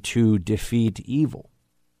them to defeat evil.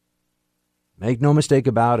 Make no mistake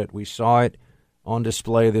about it. We saw it on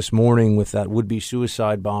display this morning with that would-be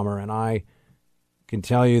suicide bomber, and I can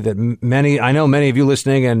tell you that I know many of you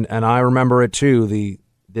listening, and I remember it too, the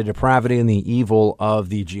depravity and the evil of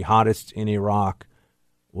the jihadists in Iraq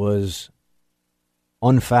was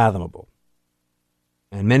unfathomable.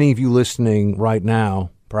 And many of you listening right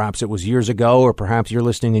now, perhaps it was years ago, or perhaps you're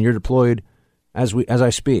listening and you're deployed as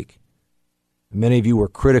I speak. Many of you were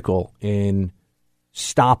critical in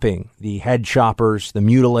stopping the head choppers, the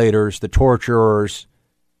mutilators, the torturers,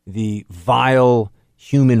 the vile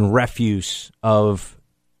human refuse of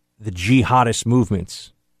the jihadist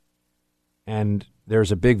movements. And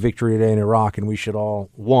there's a big victory today in Iraq, and we should all,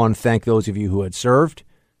 one, thank those of you who had served,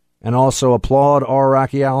 and also applaud our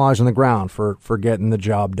Iraqi allies on the ground for getting the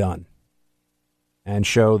job done. And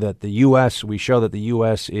show that the U.S.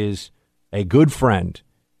 is a good friend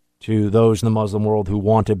to those in the Muslim world who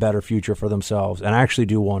want a better future for themselves and actually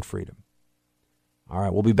do want freedom. All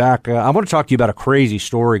right, we'll be back. I want to talk to you about a crazy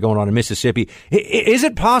story going on in Mississippi. Is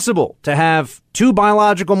it possible to have two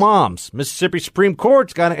biological moms? Mississippi Supreme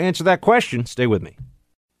Court's got to answer that question. Stay with me.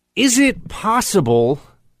 Is it possible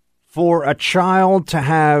for a child to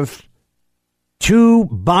have two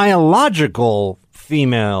biological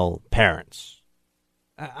female parents?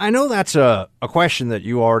 I know that's a question that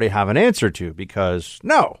you already have an answer to, because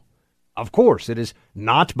no, of course, it is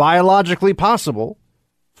not biologically possible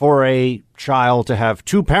for a child to have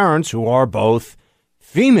two parents who are both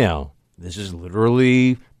female. This is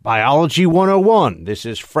literally Biology 101. This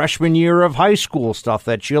is freshman year of high school stuff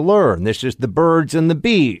that you learn. This is the birds and the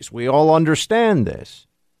bees. We all understand this.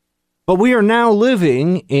 But we are now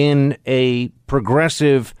living in a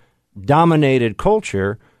progressive, dominated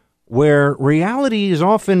culture where reality is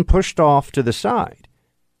often pushed off to the side.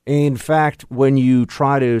 In fact, when you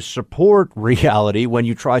try to support reality, when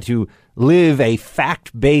you try to live a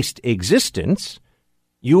fact-based existence,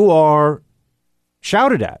 you are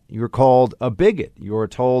shouted at. You're called a bigot. You're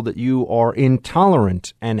told that you are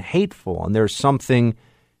intolerant and hateful, and there's something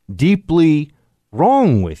deeply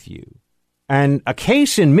wrong with you. And a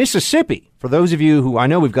case in Mississippi, for those of you who, I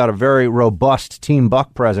know we've got a very robust Team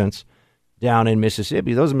Buck presence down in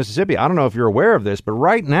Mississippi. Those in Mississippi, I don't know if you're aware of this, but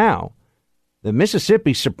right now, the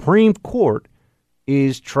Mississippi Supreme Court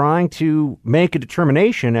is trying to make a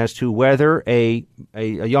determination as to whether a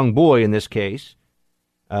young boy, in this case,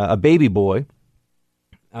 a baby boy,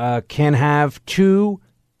 can have two,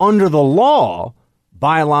 under the law,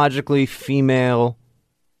 biologically female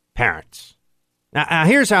parents. Now,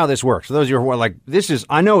 here's how this works. For those of you who are like,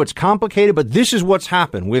 I know it's complicated, but this is what's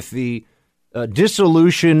happened with the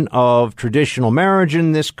dissolution of traditional marriage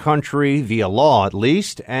in this country, via law at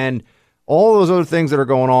least, and all those other things that are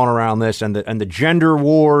going on around this, and the gender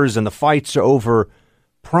wars and the fights over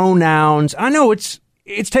pronouns. I know it's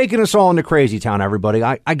taken us all into crazy town, everybody.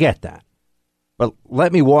 I get that. But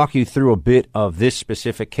let me walk you through a bit of this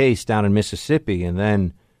specific case down in Mississippi, and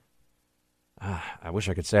then I wish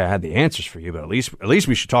I could say I had the answers for you, but at least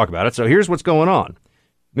we should talk about it. So here's what's going on.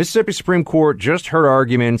 Mississippi Supreme Court just heard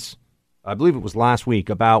arguments, I believe it was last week,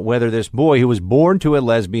 about whether this boy who was born to a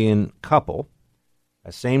lesbian couple,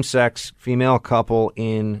 a same-sex female couple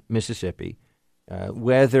in Mississippi,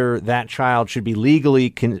 whether that child should be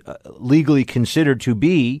legally considered to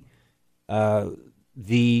be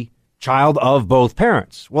the child of both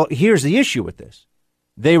parents. Well, here's the issue with this.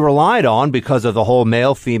 They relied on, because of the whole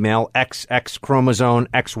male-female XX chromosome,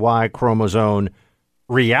 XY chromosome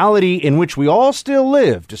reality in which we all still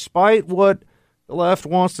live, despite what the left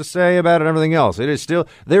wants to say about it and everything else. There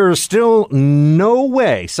is still no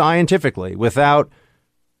way scientifically, without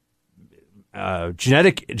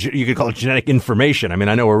genetic, you could call it genetic information. I mean,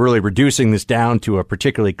 I know we're really reducing this down to a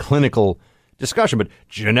particularly clinical discussion, but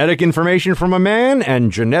genetic information from a man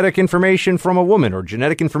and genetic information from a woman, or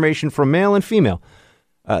genetic information from male and female.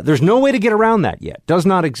 There's no way to get around that yet. Does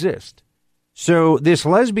not exist. So this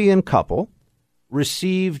lesbian couple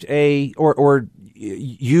received or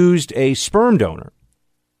used a sperm donor,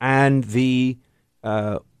 and the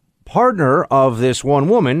partner of this one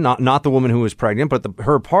woman, not the woman who was pregnant, but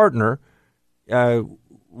her partner ended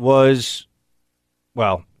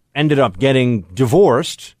up getting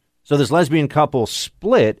divorced. So this lesbian couple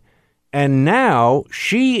split, and now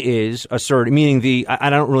she is asserting, meaning I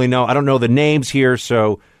don't really know, I don't know the names here,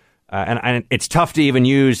 so and it's tough to even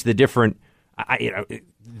use the different,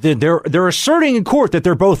 they're asserting in court that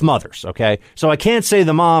they're both mothers, okay? So I can't say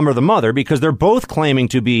the mom or the mother, because they're both claiming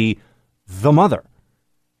to be the mother.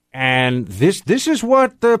 And this is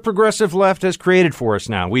what the progressive left has created for us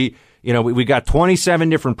now. We got 27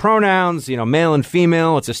 different pronouns, male and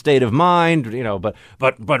female. It's a state of mind,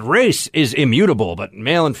 but race is immutable, but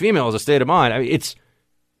male and female is a state of mind. I mean,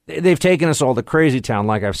 they've taken us all to crazy town.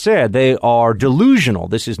 Like I've said, they are delusional.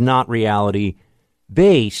 This is not reality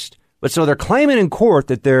based. But so they're claiming in court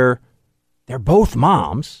that they're both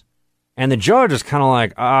moms, and the judge is kind of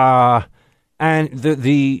like, and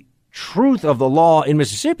the truth of the law in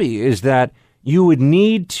Mississippi is that you would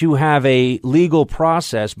need to have a legal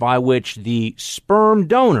process by which the sperm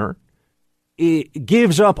donor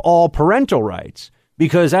gives up all parental rights.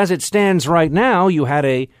 Because as it stands right now, you had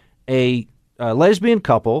a lesbian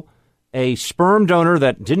couple, a sperm donor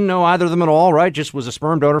that didn't know either of them at all, right? Just was a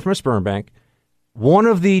sperm donor from a sperm bank. One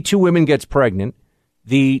of the two women gets pregnant.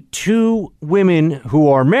 The two women who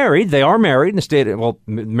are married, they are married in the state,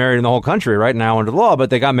 married in the whole country right now under the law, but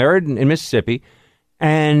they got married in Mississippi.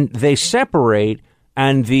 And they separate,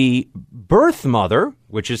 and the birth mother,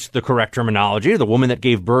 which is the correct terminology, the woman that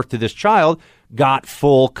gave birth to this child, got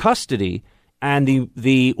full custody. And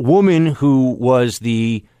the woman who was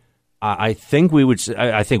the, I think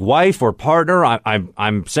wife or partner,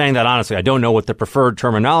 I'm saying that honestly, I don't know what the preferred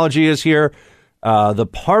terminology is here. The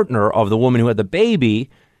partner of the woman who had the baby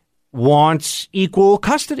wants equal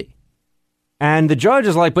custody. And the judge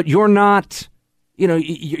is like, but you're not...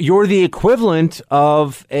 you're the equivalent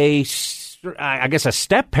of a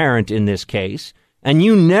step parent in this case, and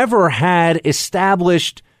you never had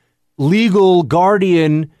established legal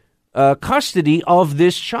guardian custody of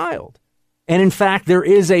this child. And in fact, there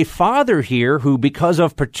is a father here who, because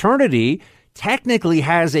of paternity, technically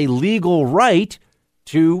has a legal right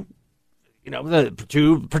to,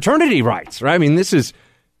 to paternity rights, right? I mean, this is,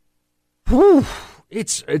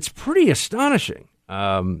 it's pretty astonishing.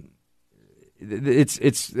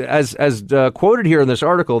 It's as quoted here in this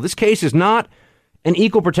article, this case is not an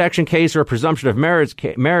equal protection case or a presumption of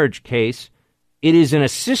marriage case. It is an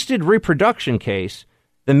assisted reproduction case.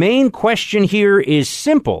 The main question here is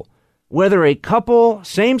simple: whether a couple,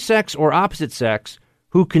 same sex or opposite sex,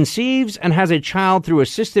 who conceives and has a child through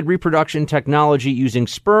assisted reproduction technology using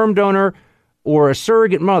sperm donor or a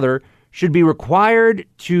surrogate mother should be required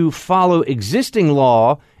to follow existing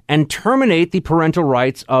law and terminate the parental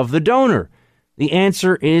rights of the donor. The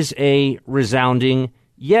answer is a resounding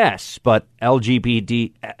yes, but LGBTQ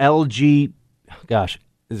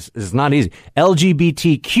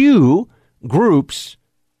groups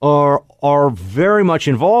are very much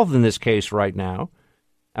involved in this case right now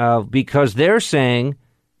because they're saying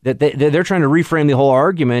that they're trying to reframe the whole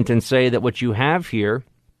argument and say that what you have here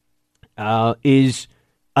is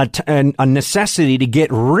a necessity to get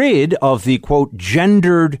rid of the, quote,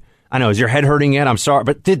 gendered. I know, is your head hurting yet? I'm sorry,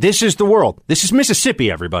 but this is the world. This is Mississippi,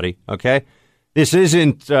 everybody, okay? This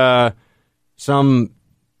isn't some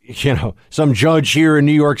judge here in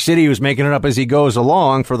New York City who's making it up as he goes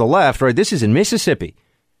along for the left, right? This is in Mississippi.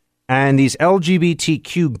 And these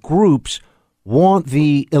LGBTQ groups want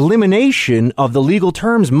the elimination of the legal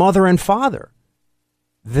terms mother and father.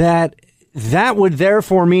 That would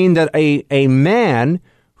therefore mean that a man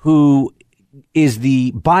who is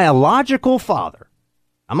the biological father,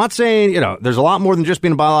 I'm not saying, there's a lot more than just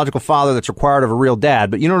being a biological father that's required of a real dad,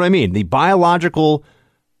 but you know what I mean? The biological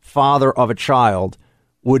father of a child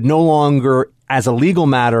would no longer, as a legal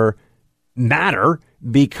matter,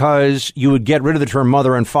 because you would get rid of the term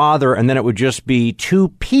mother and father, and then it would just be two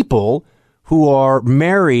people who are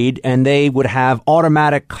married, and they would have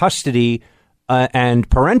automatic custody and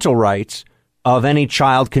parental rights of any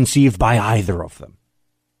child conceived by either of them.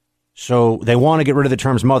 So they want to get rid of the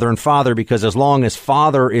terms mother and father because as long as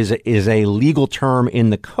father is a legal term in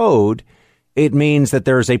the code, it means that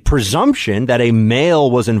there's a presumption that a male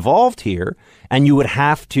was involved here, and you would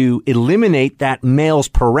have to eliminate that male's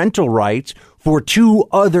parental rights for two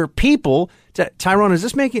other people. Tyrone, is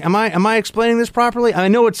this am I explaining this properly? I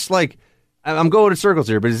know it's like I'm going in circles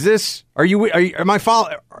here, but is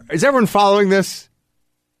everyone following this?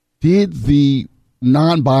 Did the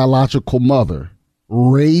non-biological mother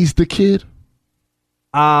raise the kid?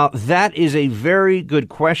 That is a very good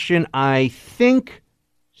question. I think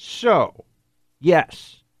so.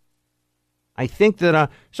 Yes. I think that,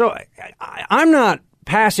 I'm not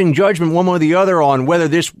passing judgment one way or the other on whether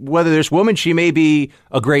this woman, she may be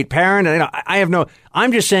a great parent.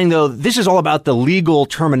 I'm just saying though, this is all about the legal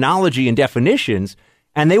terminology and definitions,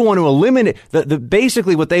 and they want to eliminate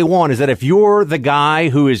basically what they want is that if you're the guy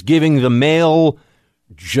who is giving the male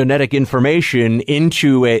genetic information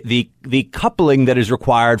into the coupling that is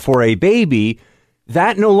required for a baby,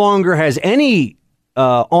 that no longer has any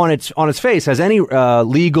on its face has any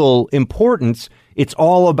legal importance. It's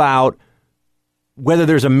all about whether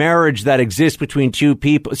there's a marriage that exists between two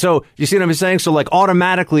people. So you see what I'm saying? So like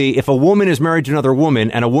automatically, if a woman is married to another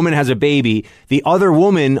woman and a woman has a baby, the other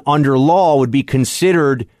woman under law would be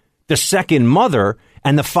considered the second mother,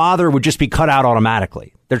 and the father would just be cut out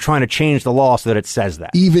automatically. They're trying to change the law so that it says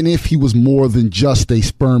that. Even if he was more than just a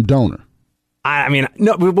sperm donor. I mean,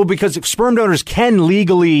 no, well, because sperm donors can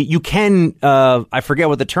legally, I forget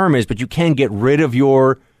what the term is, but you can get rid of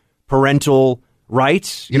your parental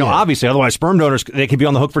rights. Obviously, otherwise sperm donors, they could be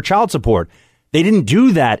on the hook for child support. They didn't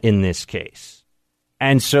do that in this case.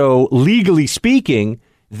 And so legally speaking,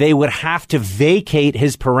 they would have to vacate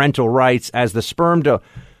his parental rights as the sperm donor.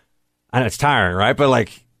 I know it's tiring, right? But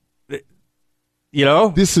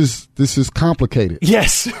this is complicated.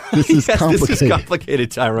 Yes. This is complicated. This is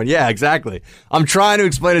complicated, Tyrone. Yeah, exactly. I'm trying to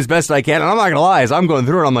explain as best I can, and I'm not going to lie. As I'm going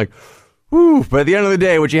through it, I'm like, whew. But at the end of the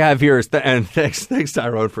day, what you have here is, and thanks,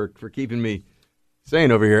 Tyrone, for keeping me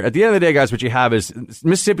sane over here. At the end of the day, guys, what you have is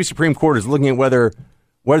Mississippi Supreme Court is looking at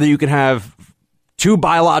whether you can have two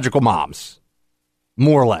biological moms,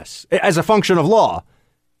 more or less, as a function of law.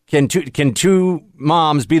 Can two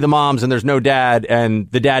moms be the moms and there's no dad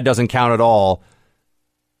and the dad doesn't count at all?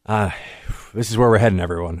 This is where we're heading,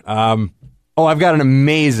 everyone. I've got an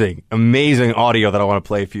amazing audio that I want to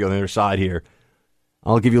play for you on the other side here.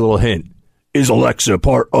 I'll give you a little hint. Is Alexa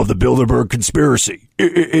part of the Bilderberg conspiracy?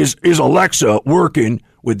 Is Alexa working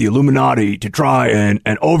with the Illuminati to try and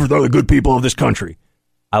overthrow the good people of this country?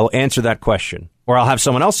 I will answer that question, or I'll have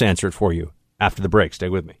someone else answer it for you after the break. Stay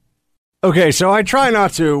with me. Okay, so I try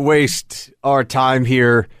not to waste our time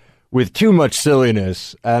here with too much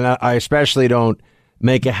silliness, and I especially don't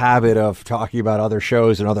make a habit of talking about other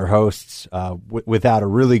shows and other hosts without a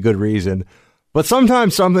really good reason. But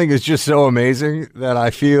sometimes something is just so amazing that I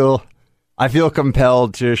feel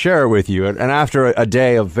compelled to share it with you. And after a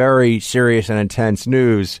day of very serious and intense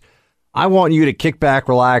news, I want you to kick back,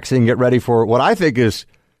 relax, and get ready for what I think is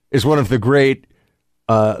one of the great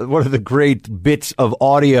bits of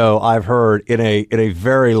audio I've heard in a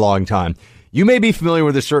very long time. You may be familiar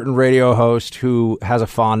with a certain radio host who has a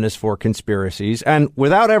fondness for conspiracies, and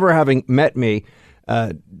without ever having met me,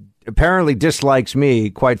 apparently dislikes me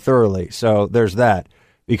quite thoroughly. So there's that,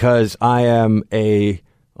 because I am if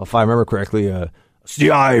I remember correctly, a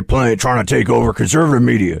CIA plane trying to take over conservative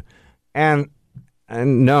media. And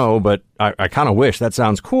no, but I kind of wish. That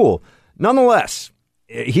sounds cool. Nonetheless,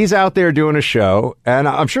 he's out there doing a show, and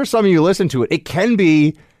I'm sure some of you listen to it. It can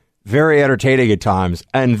be very entertaining at times,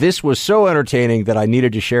 and this was so entertaining that I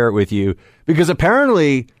needed to share it with you, because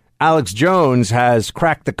apparently Alex Jones has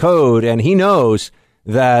cracked the code, and he knows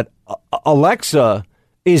that Alexa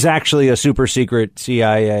is actually a super secret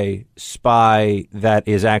CIA spy that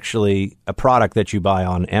is actually a product that you buy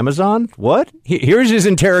on Amazon. What? Here's his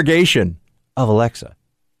interrogation of Alexa.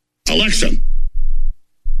 Alexa,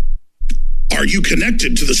 are you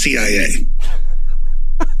connected to the CIA?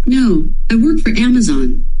 No, I work for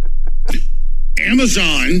Amazon.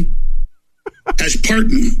 Amazon has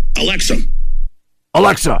partnered. Alexa,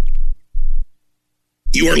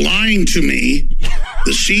 you are lying to me.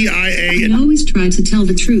 The CIA... I always try to tell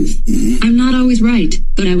the truth. I'm not always right,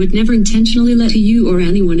 but I would never intentionally lie to you or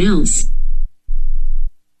anyone else.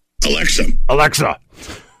 Alexa.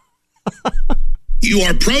 You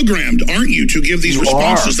are programmed, aren't you, to give these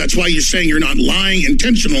responses? That's why you're saying you're not lying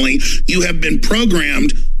intentionally. You have been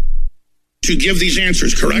programmed to give these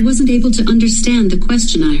answers, correct? I wasn't able to understand the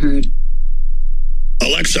question I heard.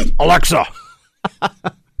 Alexa.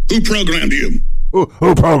 Who programmed you?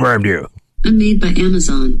 Who programmed you? I'm made by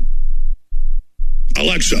Amazon.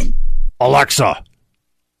 Alexa.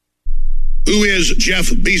 Who is Jeff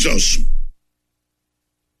Bezos?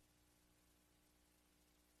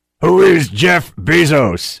 Who is Jeff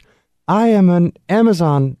Bezos? I am an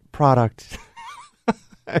Amazon product. I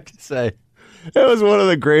have to say, it was one of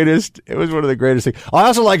the greatest. It was one of the greatest things. I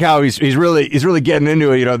also like how he's really getting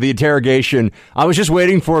into it. You know, the interrogation. I was just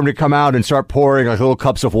waiting for him to come out and start pouring like little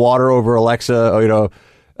cups of water over Alexa. You know,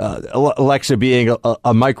 Alexa being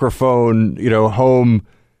a microphone. You know, home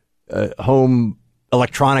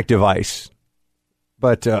electronic device.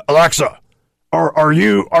 But Alexa, are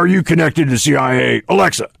you connected to the CIA?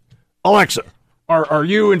 Alexa, are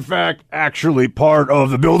you in fact actually part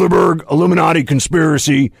of the Bilderberg Illuminati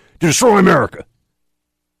conspiracy to destroy America?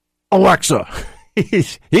 Alexa,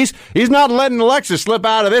 he's not letting Alexa slip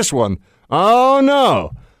out of this one. Oh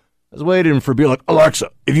no, I was waiting for be like, Alexa,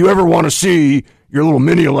 if you ever want to see your little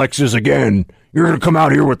mini Alexas again, you're gonna come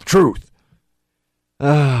out here with the truth.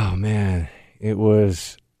 Oh man, it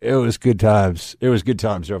was good times. It was good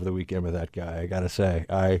times over the weekend with that guy. I gotta say,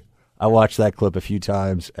 I watched that clip a few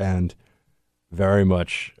times and very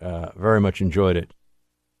much enjoyed it.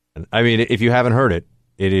 And I mean, if you haven't heard it,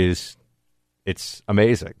 it's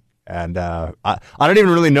amazing. And I don't even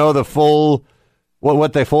really know the full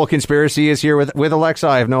what the full conspiracy is here with Alexa.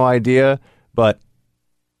 I have no idea. But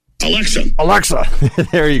Alexa,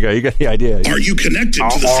 there you go. You got the idea. Are you connected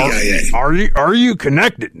to the CIA? Are you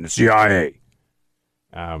connected to the CIA?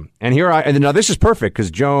 And now this is perfect because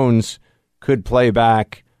Jones could play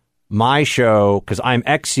back my show because I'm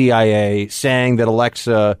ex-CIA saying that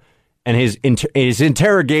Alexa and his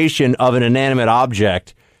interrogation of an inanimate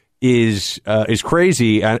object is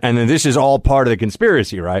crazy, and then this is all part of the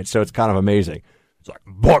conspiracy, right? So it's kind of amazing. It's like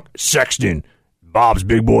Buck Sexton, Bob's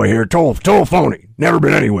big boy here, total phony, never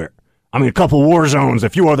been anywhere. I mean, a couple war zones, a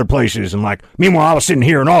few other places, and like meanwhile I was sitting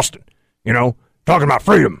here in Austin, you know, talking about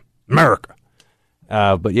freedom, America.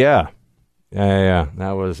 But yeah,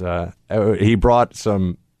 that was he brought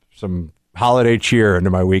some holiday cheer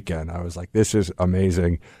into my weekend. I was like, this is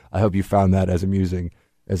amazing. I hope you found that as amusing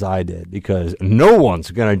as I did, because no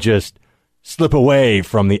one's going to just slip away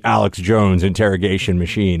from the Alex Jones interrogation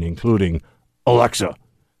machine, including Alexa.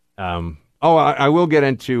 I will get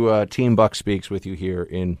into Team Buck Speaks with you here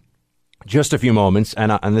in just a few moments,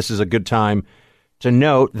 and this is a good time to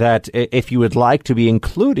note that if you would like to be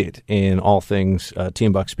included in all things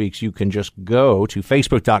Team Buck Speaks, you can just go to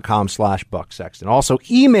facebook.com/BuckSexton. Also,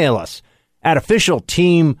 email us at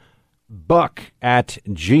officialteambuck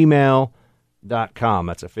officialteambuck@gmail.com.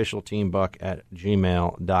 That's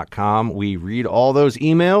officialteambuck@gmail.com. We read all those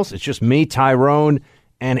emails. It's just me, Tyrone,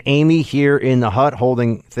 and Amy here in the hut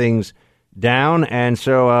holding things down. And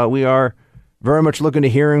so we are very much looking to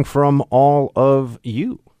hearing from all of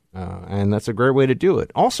you. And that's a great way to do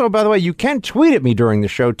it. Also, by the way, you can tweet at me during the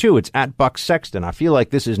show, too. It's at Buck Sexton. I feel like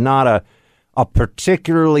this is not a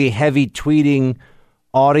particularly heavy tweeting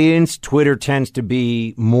audience. Twitter tends to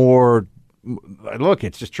be more, look,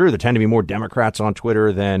 it's just true. There tend to be more Democrats on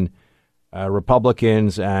Twitter than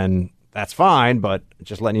Republicans, and that's fine. But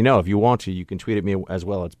just letting you know, if you want to, you can tweet at me as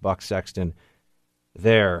well. It's Buck Sexton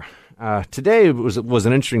there. Today was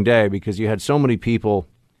an interesting day because you had so many people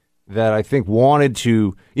that I think wanted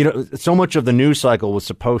to, so much of the news cycle was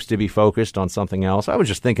supposed to be focused on something else. I was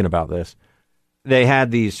just thinking about this. They had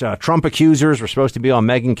these Trump accusers were supposed to be on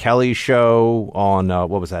Megyn Kelly's show on,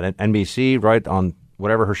 what was that, NBC, right? On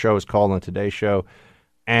whatever her show is called, on Today's Show.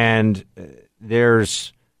 And there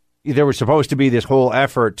was supposed to be this whole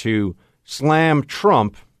effort to slam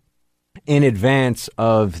Trump in advance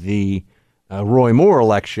of the Roy Moore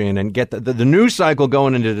election and get the news cycle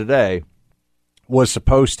going into today was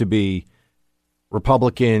supposed to be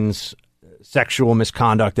Republicans' sexual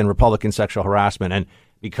misconduct and Republican sexual harassment. And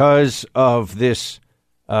because of this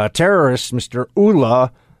terrorist, Mr.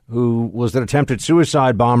 Ullah, who was an attempted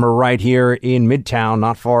suicide bomber right here in Midtown,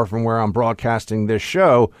 not far from where I'm broadcasting this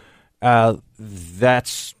show, that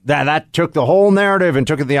took the whole narrative and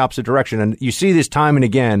took it the opposite direction. And you see this time and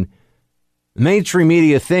again. Mainstream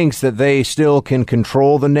media thinks that they still can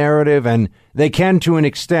control the narrative, and they can to an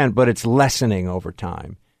extent, but it's lessening over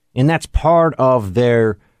time. And that's part of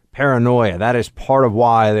their paranoia. That is part of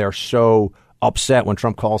why they're so upset when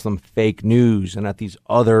Trump calls them fake news and at these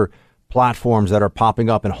other platforms that are popping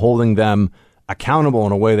up and holding them accountable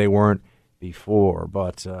in a way they weren't before.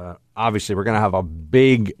 But obviously, we're going to have a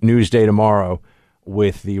big news day tomorrow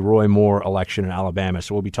with the Roy Moore election in Alabama.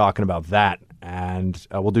 So we'll be talking about that. And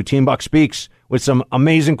we'll do Team Buck Speaks with some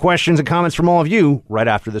amazing questions and comments from all of you right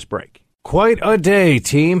after this break. Quite a day,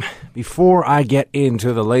 team. Before I get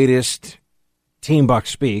into the latest Team Buck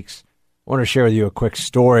Speaks, I want to share with you a quick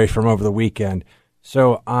story from over the weekend.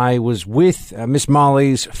 So I was with Miss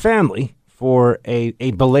Molly's family for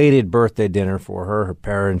a belated birthday dinner for her. Her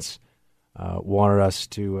parents wanted us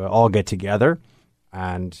to all get together,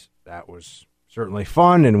 and that was certainly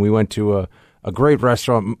fun. And we went to a great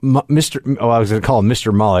restaurant, I was going to call him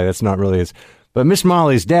Mr. Molly. That's not really his. But Miss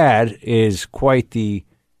Molly's dad is quite the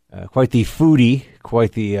foodie,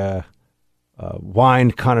 quite the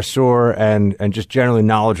wine connoisseur, and just generally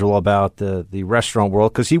knowledgeable about the restaurant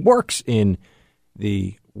world because he works in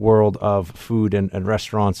the world of food and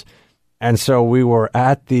restaurants. And so we were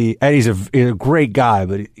and he's a great guy,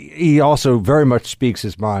 but he also very much speaks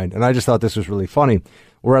his mind. And I just thought this was really funny.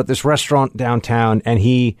 We're at this restaurant downtown, and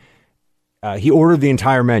he ordered the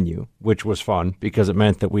entire menu, which was fun because it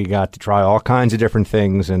meant that we got to try all kinds of different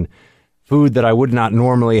things and food that I would not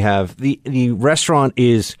normally have. The restaurant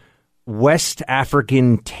is West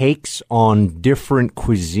African takes on different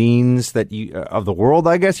cuisines of the world,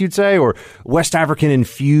 I guess you'd say, or West African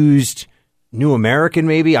infused New American,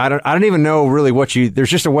 maybe. I don't even know really there's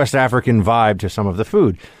just a West African vibe to some of the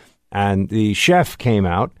food. And the chef came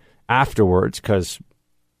out afterwards because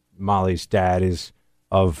Molly's dad is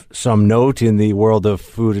of some note in the world of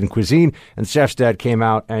food and cuisine. And the chef's dad came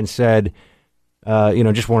out and said,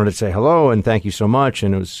 just wanted to say hello and thank you so much.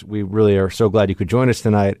 And we really are so glad you could join us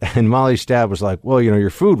tonight. And Molly's dad was like, well, your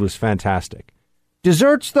food was fantastic.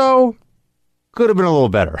 Desserts, though, could have been a little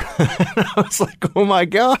better. And I was like, oh my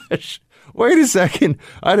gosh, wait a second.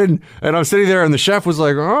 I didn't. And I'm sitting there and the chef was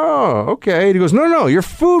like, oh, okay. And he goes, no, your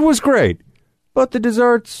food was great, but the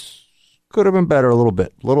desserts could have been better a little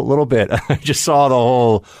bit. I just saw the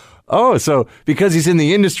whole, so because he's in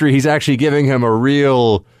the industry, he's actually giving him a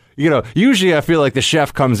real, usually I feel like the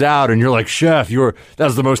chef comes out and you're like, chef, that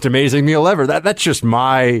was the most amazing meal ever. That's just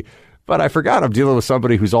but I forgot I'm dealing with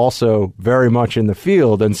somebody who's also very much in the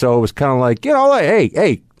field. And so it was kind of like,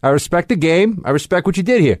 hey, I respect the game. I respect what you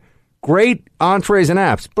did here. Great entrees and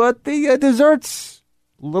apps, but the desserts,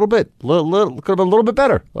 could have been a little bit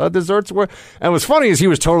better. Desserts were, and what's funny is he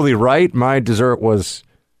was totally right. My dessert was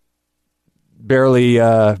barely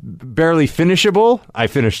finishable. I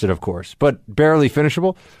finished it, of course, but barely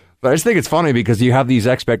finishable. But I just think it's funny because you have these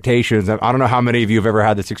expectations. I don't know how many of you have ever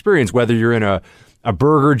had this experience, whether you're in a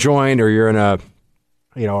burger joint or you're in a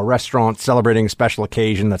restaurant celebrating a special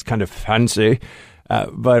occasion that's kind of fancy.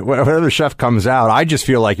 But whenever the chef comes out, I just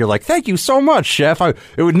feel like you're like, thank you so much, chef.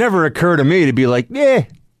 It would never occur to me to be like,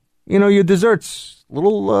 your desserts,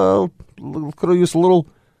 could have used a little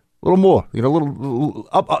little more, a little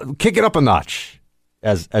up, kick it up a notch,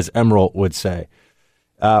 as Emerald would say.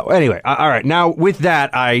 Anyway, all right. Now with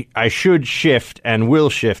that, I should shift and will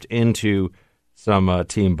shift into some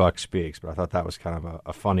Team Buck Speaks, but I thought that was kind of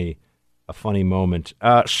a funny moment.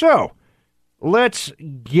 So let's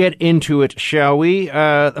get into it, shall we?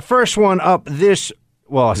 The first one up I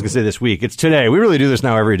was going to say this week. It's today. We really do this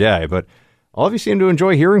now every day, but all of you seem to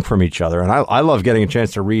enjoy hearing from each other, and I love getting a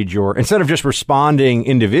chance to read instead of just responding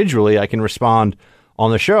individually, I can respond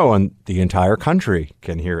on the show, and the entire country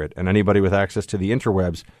can hear it, and anybody with access to the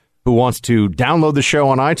interwebs who wants to download the show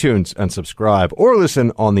on iTunes and subscribe or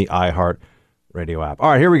listen on the iHeart Radio app. All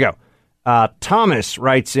right, here we go. Thomas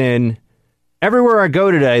writes in, everywhere I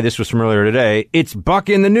go today, this was from earlier today, it's Buck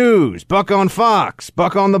in the news, Buck on Fox,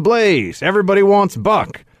 Buck on the Blaze. Everybody wants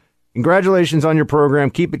Buck. Congratulations on your program.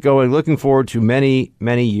 Keep it going. Looking forward to many,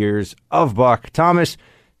 many years of Buck. Thomas,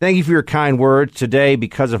 thank you for your kind words. Today,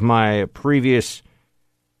 because of my previous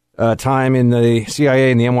time in the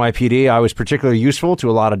CIA and the NYPD, I was particularly useful to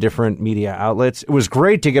a lot of different media outlets. It was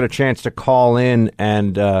great to get a chance to call in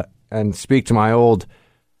and speak to my old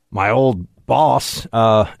boss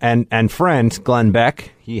and friend, Glenn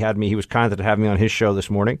Beck. He was kind to have me on his show this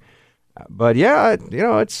morning. But yeah,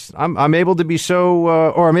 I'm able to be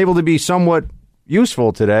I'm able to be somewhat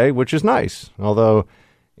useful today, which is nice. Although,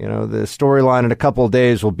 the storyline in a couple of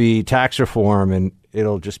days will be tax reform, and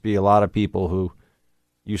it'll just be a lot of people who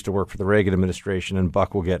used to work for the Reagan administration, and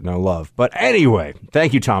Buck will get no love. But anyway,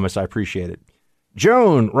 thank you, Thomas. I appreciate it.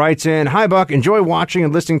 Joan writes in, hi, Buck. Enjoy watching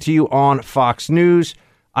and listening to you on Fox News.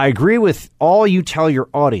 I agree with all you tell your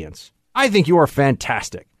audience. I think you are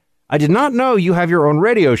fantastic. I did not know you have your own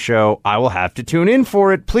radio show. I will have to tune in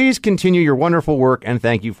for it. Please continue your wonderful work, and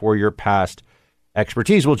thank you for your past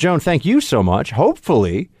expertise. Well, Joan, thank you so much.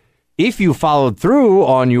 Hopefully, if you followed through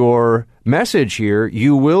on your message here,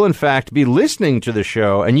 you will, in fact, be listening to the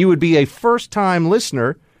show, and you would be a first-time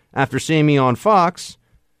listener after seeing me on Fox,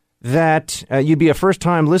 that you'd be a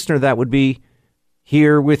first-time listener that would be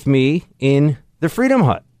here with me in the Freedom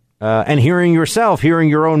Hut and hearing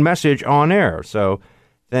your own message on air. So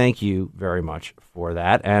thank you very much for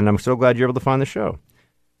that, and I'm so glad you're able to find the show.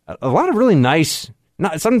 A lot of really nice.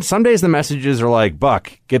 Some days the messages are like,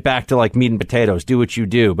 Buck, get back to like meat and potatoes, do what you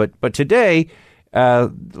do. But today, a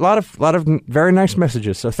lot of very nice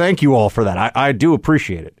messages. So thank you all for that. I do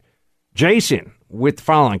appreciate it. Jason with the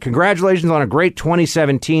following: congratulations on a great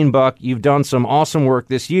 2017, Buck. You've done some awesome work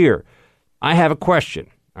this year. I have a question.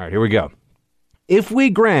 All right, here we go. If we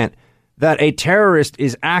grant that a terrorist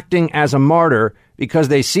is acting as a martyr because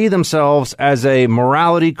they see themselves as a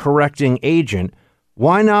morality-correcting agent,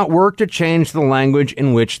 why not work to change the language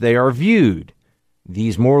in which they are viewed?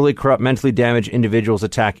 These morally corrupt, mentally damaged individuals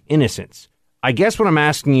attack innocents. I guess what I'm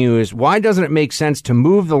asking you is, why doesn't it make sense to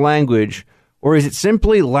move the language, or is it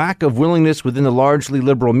simply lack of willingness within the largely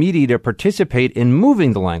liberal media to participate in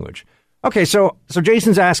moving the language? Okay, so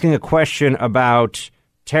Jason's asking a question about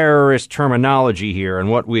terrorist terminology here and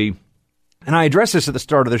and I addressed this at the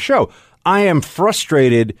start of the show. I am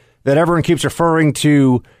frustrated that everyone keeps referring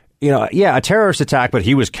to, a terrorist attack, but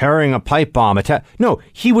he was carrying a pipe bomb attack. No,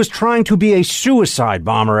 he was trying to be a suicide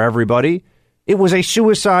bomber, everybody. It was a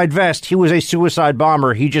suicide vest. He was a suicide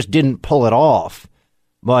bomber. He just didn't pull it off.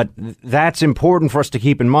 But that's important for us to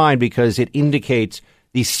keep in mind because it indicates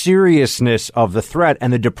the seriousness of the threat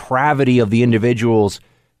and the depravity of the individuals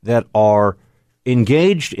that are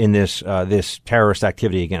engaged in this terrorist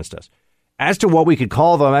activity against us. As to what we could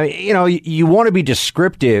call them, you want to be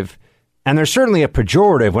descriptive, and there's certainly a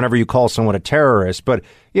pejorative whenever you call someone a terrorist. But,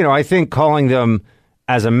 I think calling them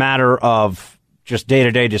as a matter of just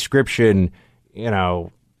day-to-day description, terrible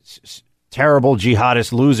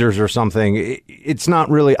jihadist losers or something, it's not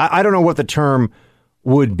really, I don't know what the term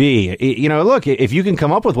would be. Look, if you can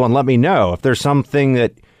come up with one, let me know. If there's something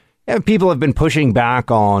that people have been pushing back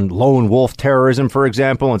on lone wolf terrorism, for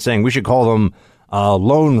example, and saying we should call them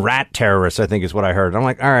lone rat terrorists, I think is what I heard. I'm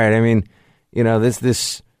like, all right,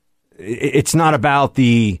 it's not about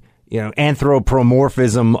the,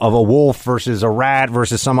 anthropomorphism of a wolf versus a rat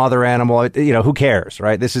versus some other animal. Who cares,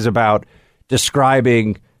 right? This is about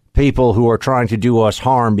describing people who are trying to do us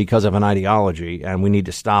harm because of an ideology, and we need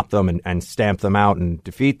to stop them and stamp them out and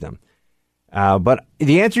defeat them. But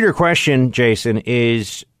the answer to your question, Jason,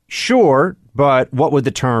 is sure, but what would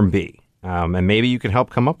the term be? And maybe you can help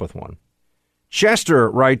come up with one. Chester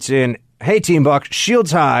writes in, hey, Team Buck,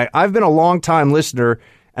 shields high. I've been a long-time listener,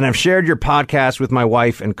 and I've shared your podcast with my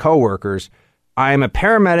wife and coworkers. I am a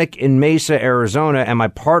paramedic in Mesa, Arizona, and my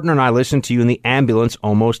partner and I listen to you in the ambulance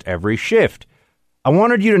almost every shift. I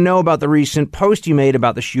wanted you to know about the recent post you made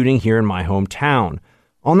about the shooting here in my hometown.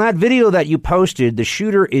 On that video that you posted, the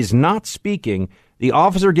shooter is not speaking. The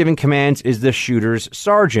officer giving commands is the shooter's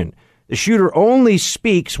sergeant. The shooter only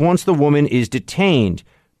speaks once the woman is detained.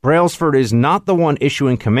 Brailsford is not the one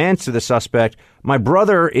issuing commands to the suspect. My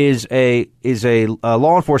brother is a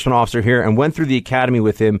law enforcement officer here and went through the academy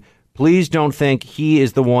with him. Please don't think he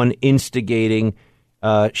is the one instigating.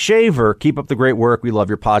 Shaver, keep up the great work. We love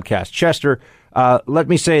your podcast. Chester, let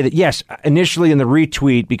me say that, yes, initially in the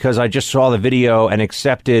retweet, because I just saw the video and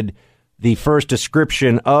accepted the first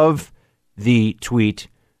description of the tweet,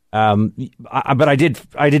 but I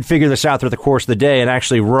did figure this out through the course of the day and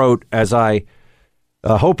actually wrote, as I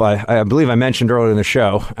believe I mentioned earlier in the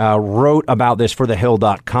show, wrote about this for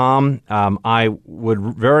thehill.com. I would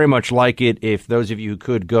very much like it if those of you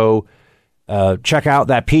could go check out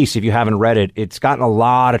that piece if you haven't read it. It's gotten a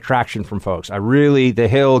lot of traction from folks. The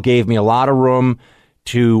Hill gave me a lot of room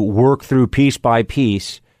to work through piece by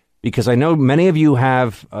piece, because I know many of you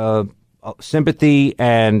have sympathy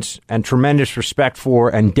and tremendous respect for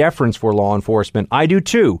and deference for law enforcement. I do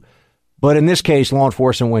too. But in this case, law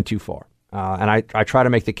enforcement went too far. And I try to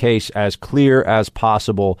make the case as clear as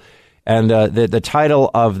possible. And the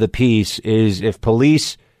title of the piece is, "If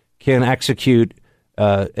Police Can Execute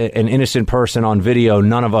an Innocent Person on Video,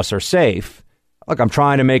 None of Us Are Safe." Look, I'm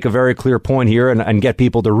trying to make a very clear point here and get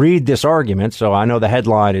people to read this argument. So I know the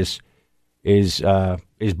headline is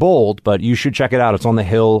bold, but you should check it out. It's on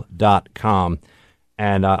thehill.com.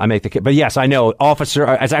 And I make the case. But yes, I know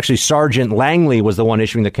it's actually Sergeant Langley was the one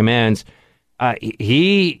issuing the commands.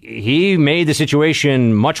 He made the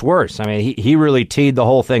situation much worse. I mean, he really teed the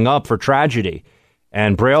whole thing up for tragedy.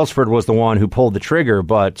 And Brailsford was the one who pulled the trigger.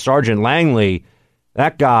 But Sergeant Langley,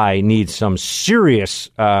 that guy needs some serious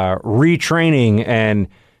retraining. And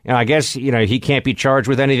I guess, he can't be charged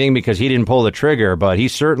with anything because he didn't pull the trigger. But he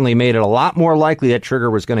certainly made it a lot more likely that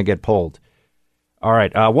trigger was going to get pulled. All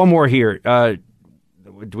right. One more here.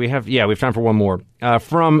 Do we have? Yeah, we have time for one more.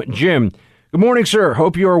 From Jim. Good morning, sir.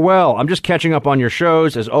 Hope you are well. I'm just catching up on your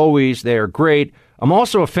shows. As always, they are great. I'm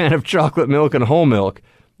also a fan of chocolate milk and whole milk.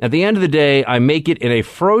 At the end of the day, I make it in a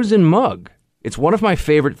frozen mug. It's one of my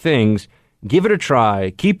favorite things. Give it a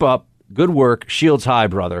try. Keep up. Good work. Shields high,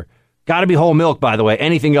 brother. Got to be whole milk, by the way.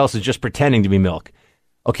 Anything else is just pretending to be milk.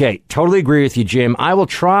 Okay, totally agree with you, Jim. I will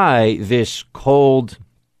try this cold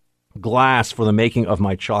glass for the making of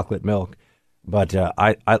my chocolate milk. But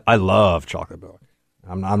I love chocolate milk.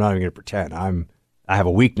 I'm not even going to pretend. I have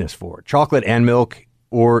a weakness for it. Chocolate and milk,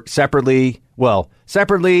 or separately,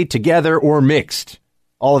 together, or mixed.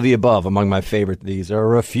 All of the above among my favorite. These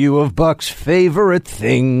are a few of Buck's favorite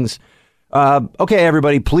things. Okay,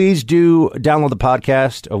 everybody, please do download the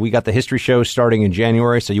podcast. We got the history show starting in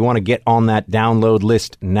January, so you want to get on that download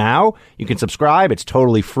list now. You can subscribe. It's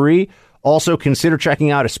totally free. Also, consider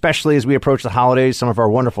checking out, especially as we approach the holidays, some of our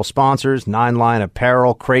wonderful sponsors, Nine Line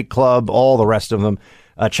Apparel, Crate Club, all the rest of them.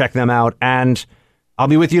 Check them out. And I'll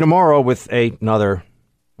be with you tomorrow with another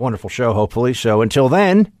wonderful show, hopefully. So until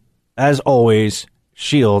then, as always,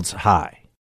 shields high.